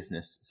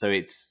business. So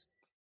it's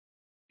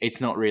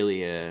not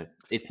really a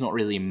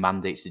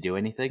mandate to do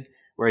anything.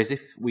 Whereas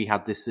if we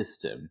had this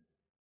system,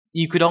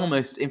 you could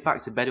almost, in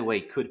fact, a better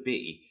way could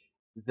be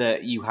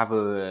that you have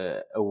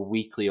a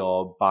weekly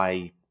or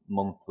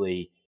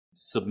bi-monthly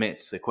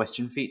submit a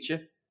question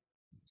feature,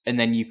 and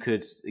then you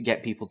could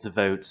get people to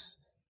vote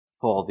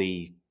for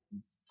the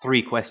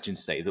 3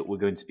 questions, say, that were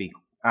going to be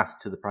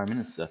asked to the Prime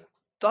Minister.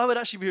 That would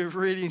actually be a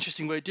really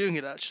interesting way of doing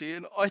it, actually.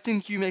 And I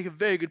think you make a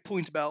very good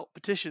point about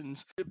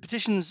petitions.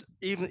 Petitions,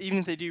 even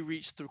if they do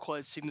reach the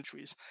required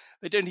signatories,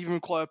 they don't even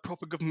require a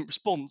proper government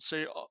response.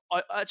 So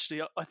I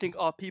think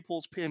our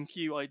People's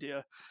PMQ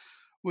idea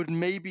would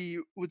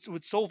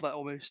solve that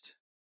almost.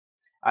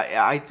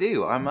 I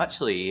do. I'm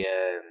actually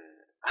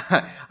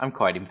I'm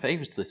quite in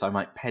favour to this. I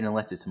might pen a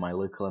letter to my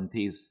local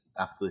MPs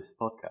after this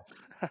podcast.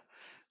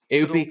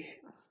 It would be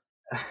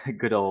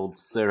good old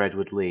Sir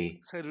Edward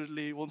Lee. Sir Edward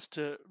Lee wants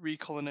to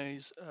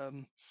recolonize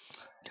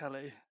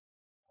Calais.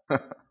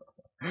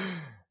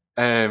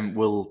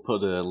 We'll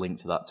put a link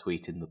to that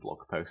tweet in the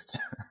blog post.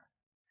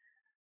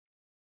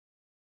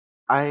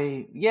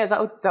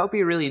 That would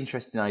be a really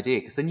interesting idea,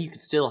 because then you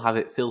could still have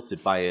it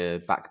filtered by a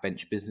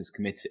backbench business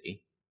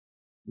committee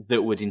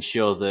that would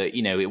ensure that,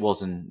 you know, it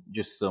wasn't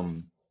just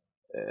some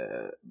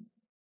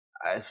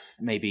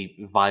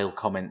maybe vile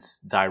comments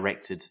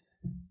directed,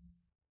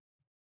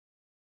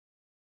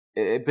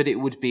 but it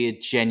would be a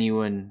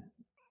genuine.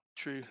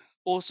 True.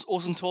 Or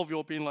some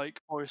 12-year-old being like,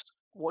 Boris,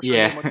 what's your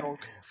name, my dog?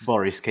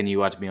 Boris, can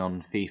you add me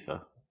on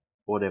FIFA?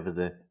 Whatever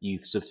the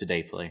youths of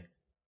today play.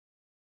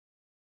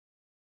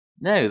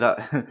 No,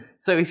 that.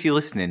 So if you're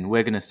listening,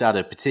 we're going to start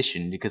a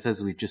petition, because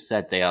as we've just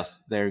said,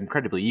 they're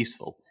incredibly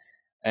useful,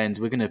 and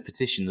we're going to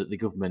petition that the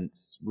government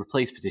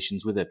replace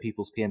petitions with a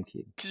People's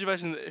PMQ. Could you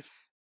imagine that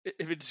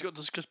if it just got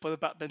discussed by the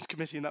backbench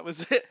committee and that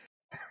was it?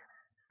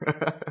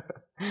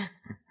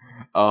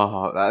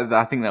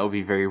 I think that would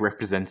be very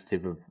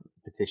representative of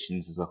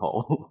petitions as a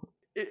whole.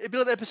 It'd be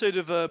like the episode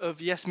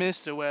of Yes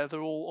Minister where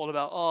they're all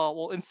about,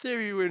 well, in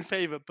theory we're in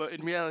favour, but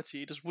in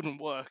reality it just wouldn't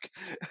work.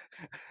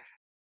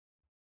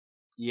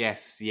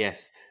 Yes.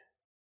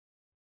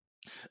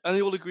 And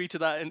they all agree to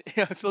that, and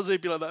I feel as though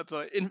it'd be like that,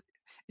 but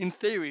in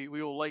theory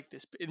we all like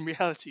this, but in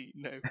reality,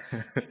 no.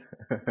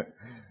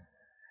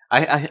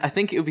 I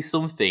think it would be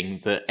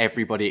something that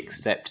everybody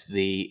except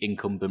the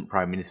incumbent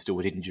Prime Minister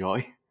would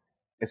enjoy.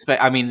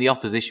 I mean, the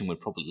opposition would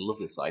probably love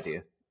this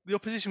idea. The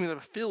opposition would have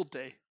a field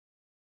day.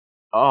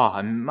 Oh,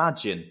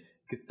 imagine.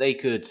 Because they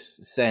could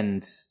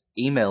send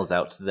emails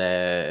out to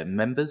their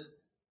members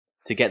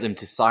to get them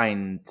to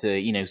sign to,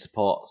 you know,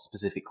 support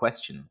specific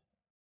questions.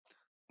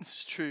 This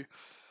is true.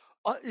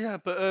 Yeah,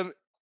 but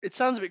it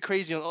sounds a bit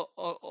crazy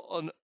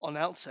on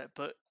outset,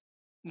 but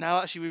now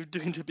actually we're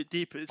digging into a bit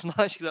deeper. It's not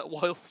actually that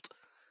wild.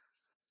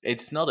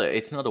 It's not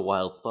a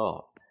wild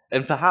thought,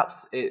 and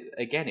perhaps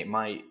it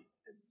might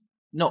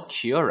not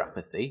cure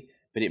apathy,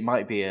 but it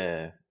might be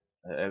a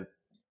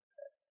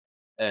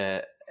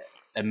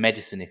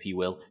medicine, if you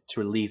will, to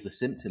relieve the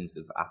symptoms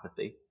of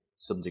apathy to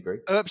some degree.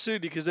 Oh,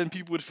 absolutely, because then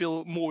people would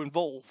feel more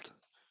involved.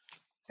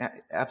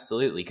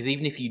 Absolutely, because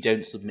even if you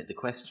don't submit the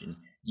question,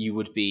 you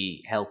would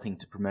be helping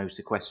to promote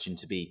a question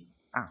to be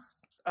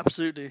asked.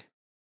 Absolutely.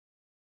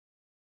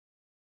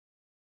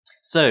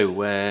 So,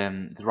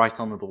 the Right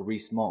Honourable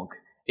Rees-Mogg,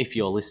 if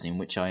you're listening,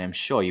 which I am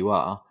sure you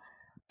are,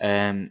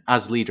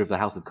 as Leader of the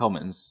House of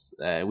Commons,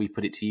 we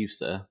put it to you,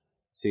 sir,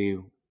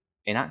 to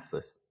enact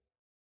this.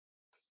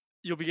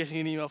 You'll be getting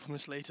an email from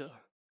us later.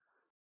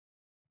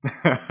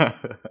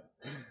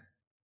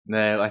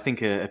 No, I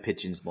think a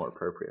pigeon's more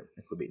appropriate,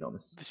 if we're being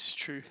honest. This is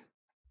true.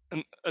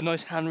 A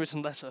nice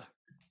handwritten letter.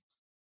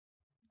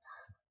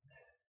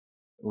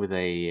 With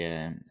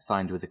a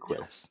signed with a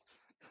quill. Yes.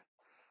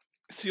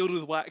 Sealed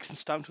with wax and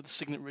stamped with a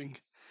signet ring.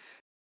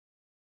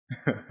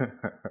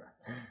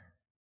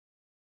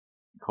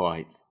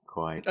 Quite.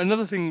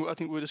 Another thing I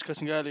think we were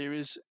discussing earlier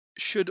is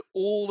should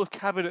all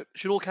cabinet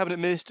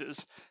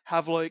ministers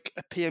have like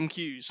a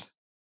PMQs?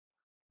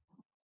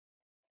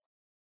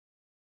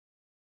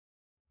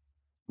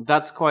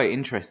 That's quite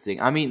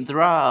interesting. I mean,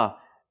 there are,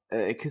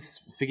 because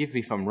forgive me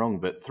if I'm wrong,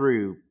 but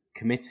through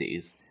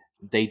committees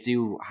they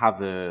do have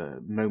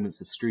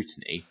moments of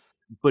scrutiny,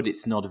 but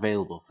it's not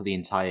available for the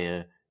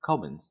entire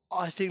Commons.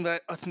 I think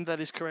that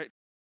is correct.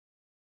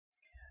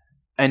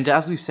 And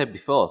as we've said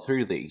before,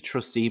 through the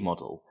trustee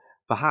model,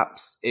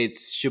 perhaps it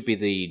should be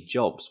the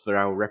jobs for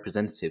our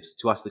representatives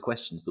to ask the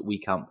questions that we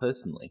can't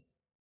personally.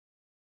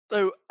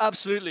 Oh,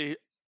 absolutely,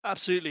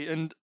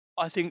 and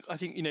I think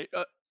you know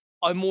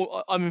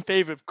I'm in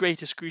favour of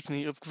greater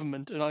scrutiny of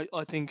government, and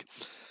I think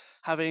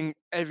having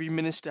every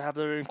minister have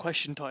their own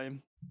question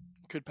time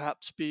could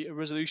perhaps be a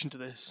resolution to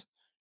this.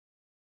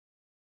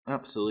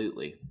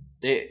 Absolutely.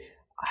 It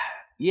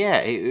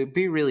would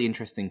be a really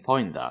interesting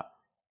point, that.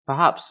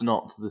 Perhaps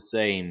not to the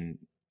same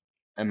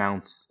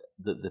amounts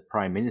that the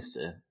Prime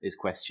Minister is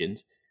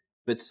questioned,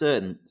 but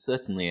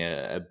certainly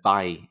a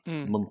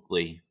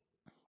bi-monthly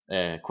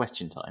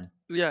question time.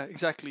 Yeah,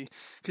 exactly.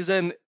 Because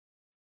then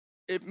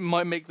it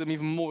might make them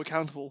even more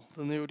accountable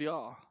than they already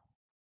are.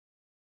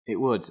 It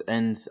would,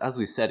 and as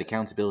we've said,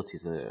 accountability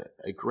is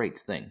a great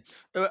thing.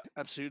 Oh,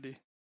 absolutely.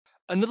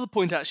 Another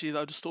point actually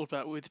that I just thought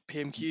about with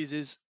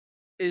PMQs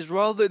is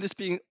rather than just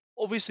being,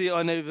 obviously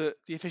I know that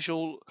the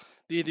official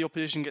leader of the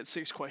opposition gets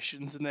 6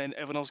 questions and then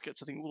everyone else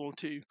gets I think 1 or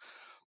 2.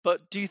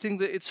 But do you think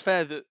that it's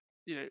fair that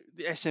the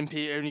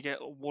SNP only get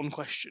 1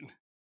 question,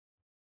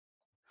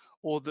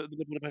 or that the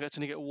Liberal Democrats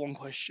only get 1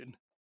 question?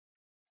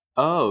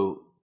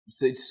 Oh,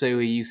 so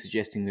are you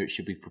suggesting that it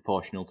should be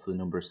proportional to the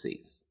number of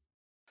seats?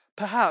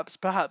 Perhaps,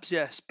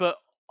 yes, but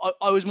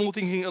I was more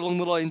thinking along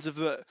the lines of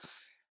that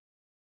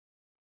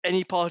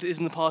any party that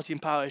isn't the party in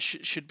power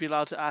should be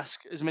allowed to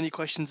ask as many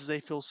questions as they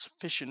feel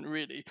sufficient,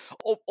 really.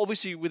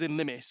 Obviously within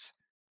limit.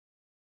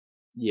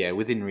 Yeah,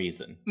 within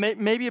reason.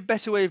 Maybe a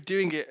better way of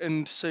doing it,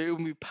 and so it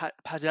wouldn't be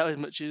padded out as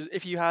much, is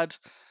if you had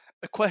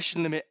a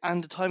question limit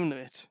and a time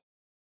limit.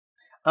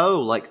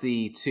 Oh, like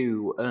the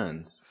 2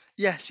 urns.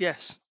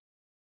 Yes.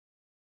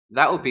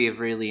 That would be a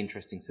really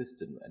interesting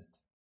system then.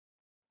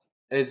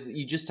 As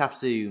you just have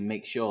to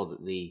make sure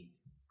that the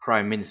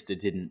Prime Minister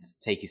didn't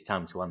take his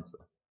time to answer.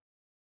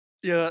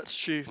 Yeah, that's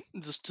true.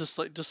 Just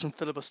some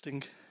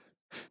filibustering.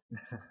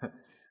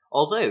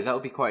 Although that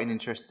would be quite an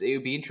interest. It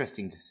would be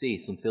interesting to see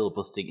some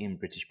filibustering in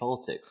British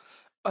politics.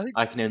 I think.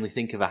 I can only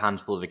think of a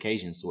handful of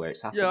occasions where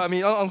it's happened. Yeah, I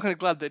mean, I'm kind of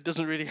glad that it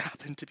doesn't really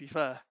happen. To be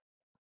fair.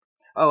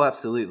 Oh,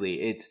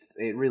 absolutely.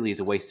 It really is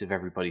a waste of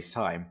everybody's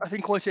time. I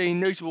think quite a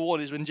notable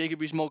one is when Jacob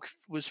Rees-Mogg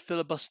was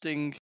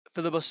filibustering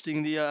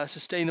the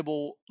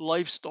sustainable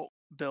livestock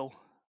bill.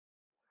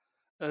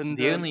 And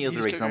the only he other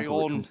just kept going example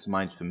that on comes to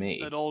mind for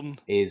me and on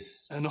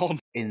is and on.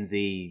 in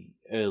the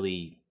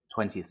early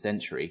 20th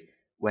century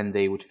when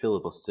they would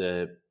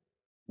filibuster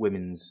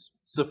women's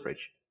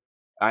suffrage.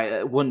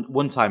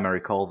 One time I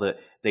recall that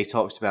they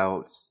talked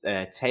about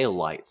tail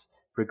lights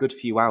for a good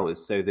few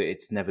hours so that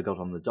it's never got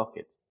on the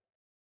docket.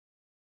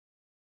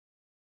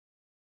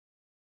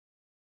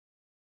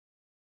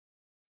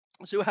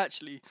 So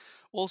actually,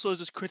 also I was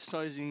just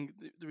criticising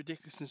the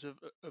ridiculousness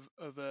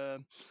of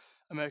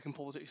American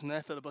politics and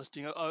their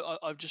filibustering.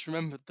 I've just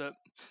remembered that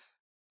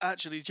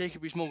actually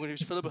Jacob Rees-Mogg, when he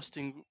was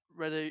filibustering,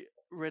 read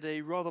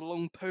a rather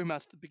long poem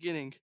at the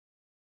beginning.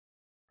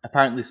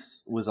 Apparently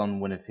this was on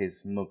one of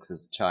his mugs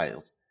as a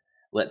child.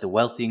 Let the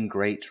wealthy and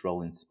great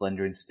roll in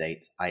splendour and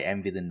state. I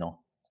envy the not.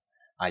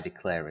 I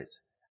declare it.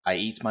 I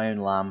eat my own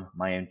lamb,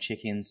 my own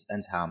chickens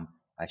and ham.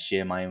 I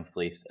shear my own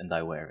fleece and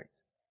I wear it.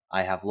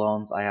 I have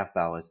lawns, I have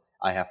bowers,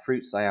 I have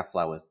fruits, I have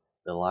flowers.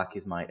 The lark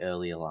is my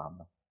early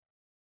alarm.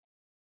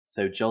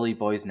 So jolly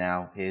boys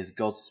now, here's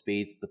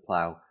Godspeed the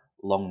plough,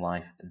 long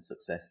life and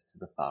success to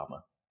the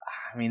farmer.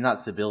 I mean,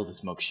 that's the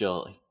builder's mug,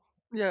 surely.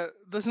 Yeah,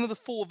 there's another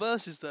 4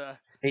 verses there.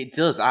 It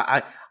does.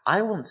 I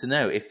want to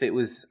know if it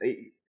was...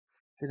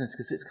 Goodness,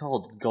 because it's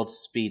called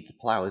Godspeed the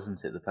Plough,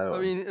 isn't it, the poem? I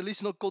mean, at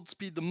least not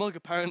Godspeed the mug,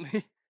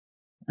 apparently.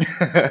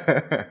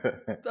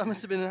 That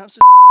must have been an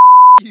absolute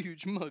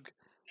huge mug.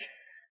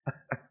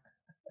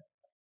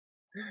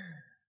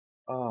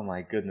 Oh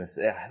my goodness,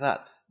 yeah,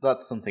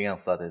 that's something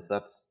else. That is.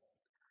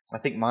 I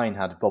think mine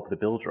had Bob the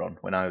Builder on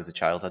when I was a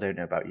child. I don't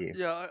know about you.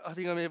 Yeah, I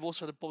think I may have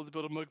also had a Bob the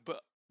Builder mug,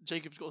 but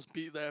Jacob's got us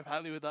beat there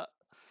apparently with that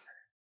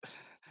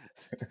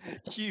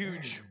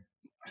huge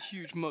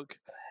mug.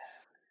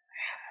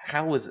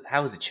 How was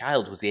a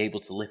child was he able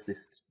to lift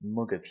this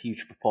mug of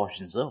huge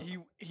proportions up?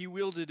 He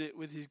wielded it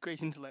with his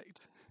great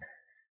intellect.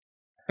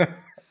 Uh,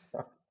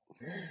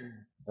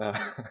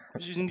 He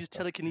was using his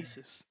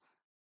telekinesis.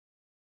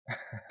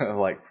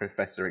 like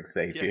Professor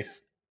Xavier.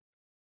 Yes.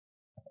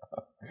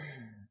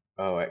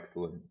 Oh,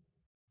 excellent.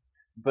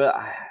 But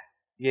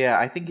yeah,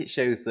 I think it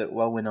shows that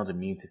while we're not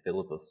immune to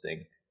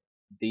filibustering,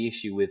 the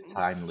issue with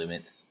time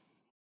limits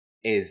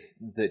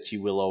is that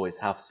you will always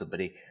have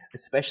somebody,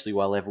 especially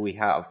while ever we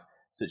have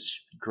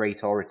such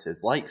great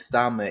orators like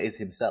Starmer is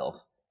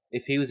himself.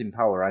 If he was in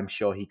power, I'm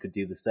sure he could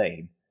do the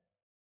same.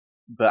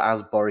 But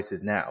as Boris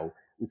is now,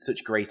 with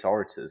such great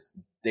orators,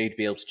 they'd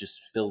be able to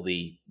just fill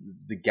the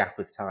gap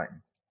of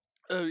time.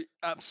 Oh,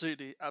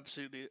 absolutely,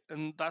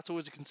 and that's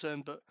always a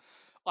concern. But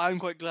I'm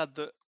quite glad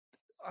that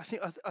I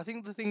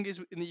think the thing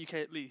is in the UK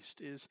at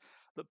least is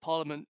that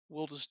Parliament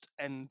will just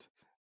end.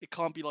 It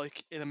can't be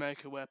like in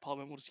America where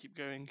Parliament will just keep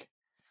going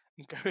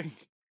and going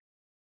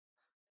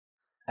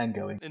And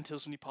going. until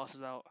somebody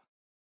passes out.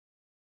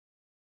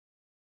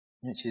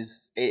 Which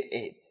is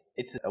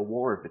it's a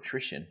war of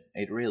attrition.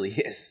 It really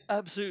is.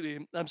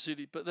 Absolutely.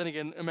 But then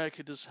again,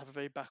 America does have a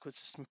very backward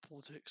system of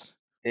politics.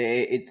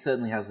 It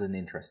certainly has an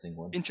interesting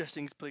one.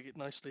 Interesting is putting it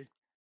nicely.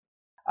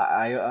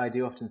 I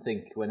do often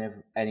think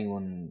whenever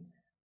anyone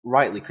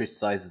rightly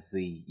criticises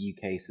the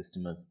UK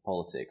system of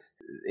politics,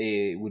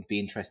 it would be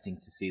interesting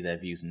to see their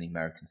views on the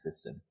American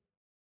system.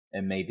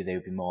 And maybe they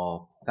would be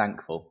more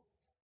thankful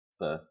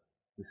for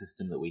the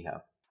system that we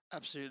have.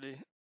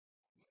 Absolutely.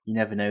 You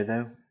never know,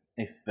 though.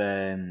 If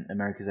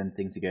America's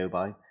anything to go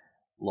by,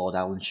 Lord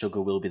Alan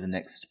Sugar will be the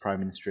next Prime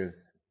Minister of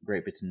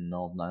Great Britain and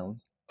Northern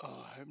Ireland.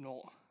 Oh, I hope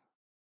not.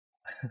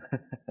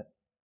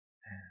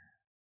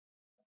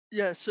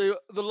 Yeah, so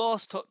the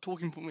last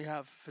talking point we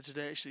have for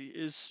today actually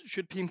is,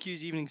 should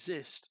PMQs even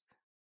exist?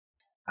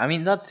 I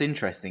mean, that's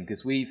interesting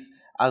because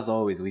as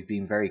always, we've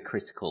been very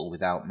critical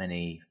without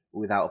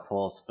a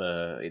pause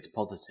for its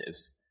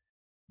positives,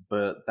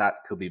 but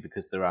that could be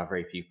because there are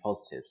very few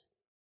positives.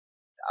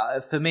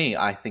 For me,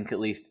 I think at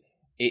least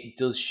it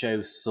does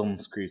show some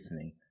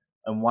scrutiny,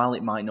 and while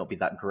it might not be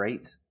that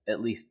great,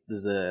 at least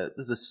there's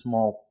a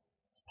small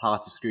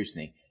part of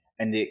scrutiny,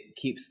 and it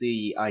keeps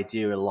the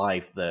idea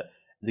alive that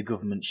the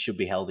government should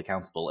be held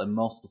accountable, and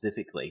more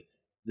specifically,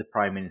 the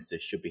Prime Minister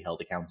should be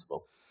held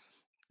accountable.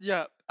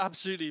 Yeah,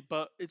 absolutely.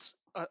 But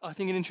I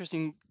think an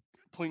interesting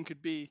point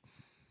could be,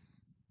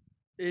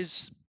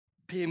 is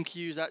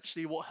PMQs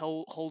actually what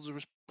holds a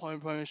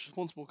Prime Minister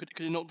responsible? Could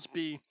it not just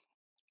be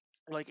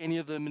like any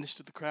other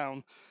Minister of the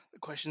Crown?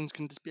 Questions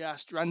can just be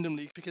asked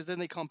randomly because then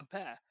they can't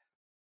prepare.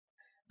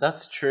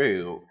 That's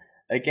true.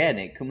 Again,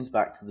 it comes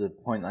back to the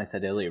point I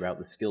said earlier about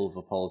the skill of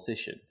a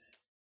politician.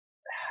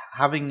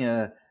 Having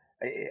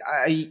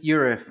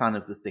you're a fan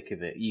of the thick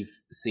of it. You've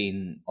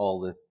seen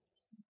all the.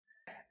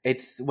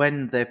 It's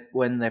when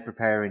they're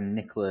preparing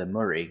Nicola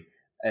Murray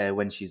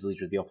when she's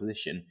leader of the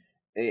opposition.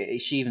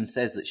 She even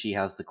says that she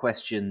has the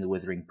question, the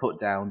withering put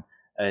down,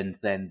 and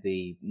then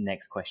the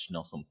next question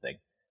or something.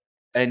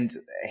 And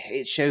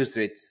it shows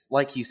that it's,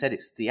 like you said,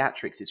 it's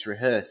theatrics, it's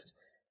rehearsed,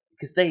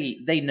 because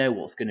they know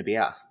what's going to be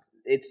asked.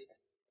 It's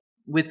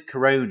with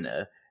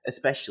Corona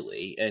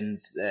especially,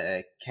 and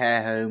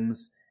care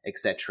homes,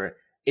 etc.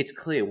 It's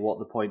clear what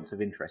the points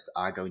of interest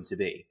are going to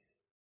be.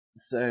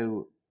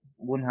 So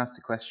one has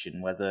to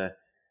question whether,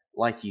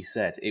 like you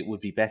said, it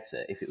would be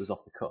better if it was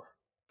off the cuff.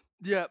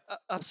 Yeah,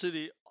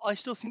 absolutely. I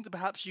still think that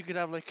perhaps you could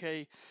have like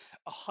a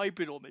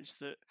hybrid almost,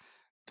 that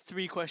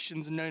 3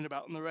 questions are known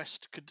about and the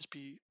rest could just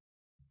be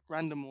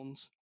random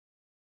ones.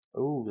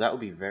 Oh, that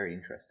would be very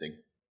interesting.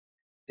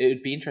 It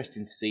would be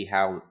interesting to see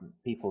how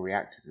people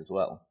reacted as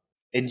well.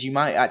 And you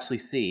might actually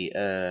see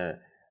a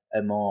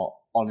more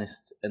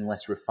honest and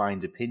less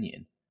refined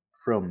opinion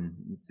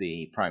from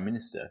the Prime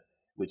Minister,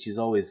 which is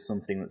always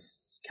something that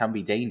can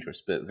be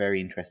dangerous but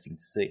very interesting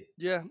to see.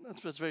 Yeah,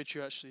 that's very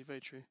true, actually. Very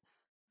true.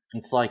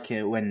 It's like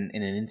when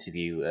in an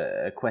interview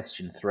a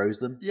question throws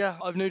them. Yeah,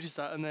 I've noticed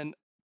that, and then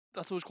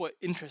that's always quite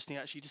interesting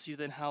actually to see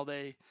then how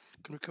they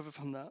can recover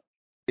from that.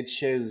 It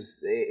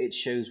shows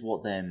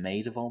what they're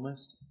made of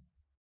almost.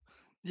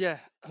 Yeah,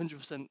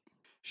 100%.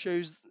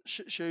 Shows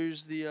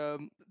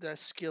the their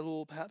skill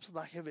or perhaps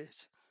lack of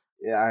it.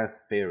 Yeah, I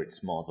fear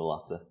it's more the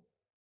latter.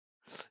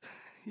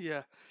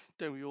 Yeah,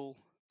 don't we all?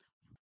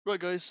 Right,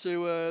 guys.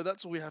 So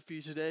that's all we have for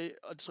you today.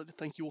 I'd just like to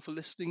thank you all for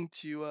listening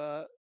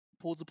to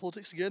Pause the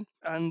Politics again.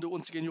 And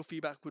once again, your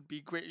feedback would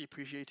be greatly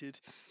appreciated.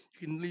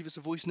 You can leave us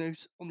a voice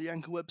note on the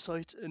Anchor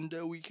website, and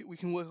we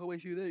can work our way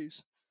through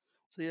those.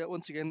 So yeah,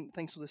 once again,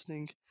 thanks for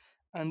listening,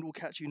 and we'll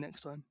catch you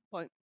next time.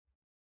 Bye.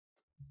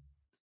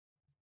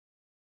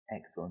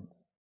 Excellent.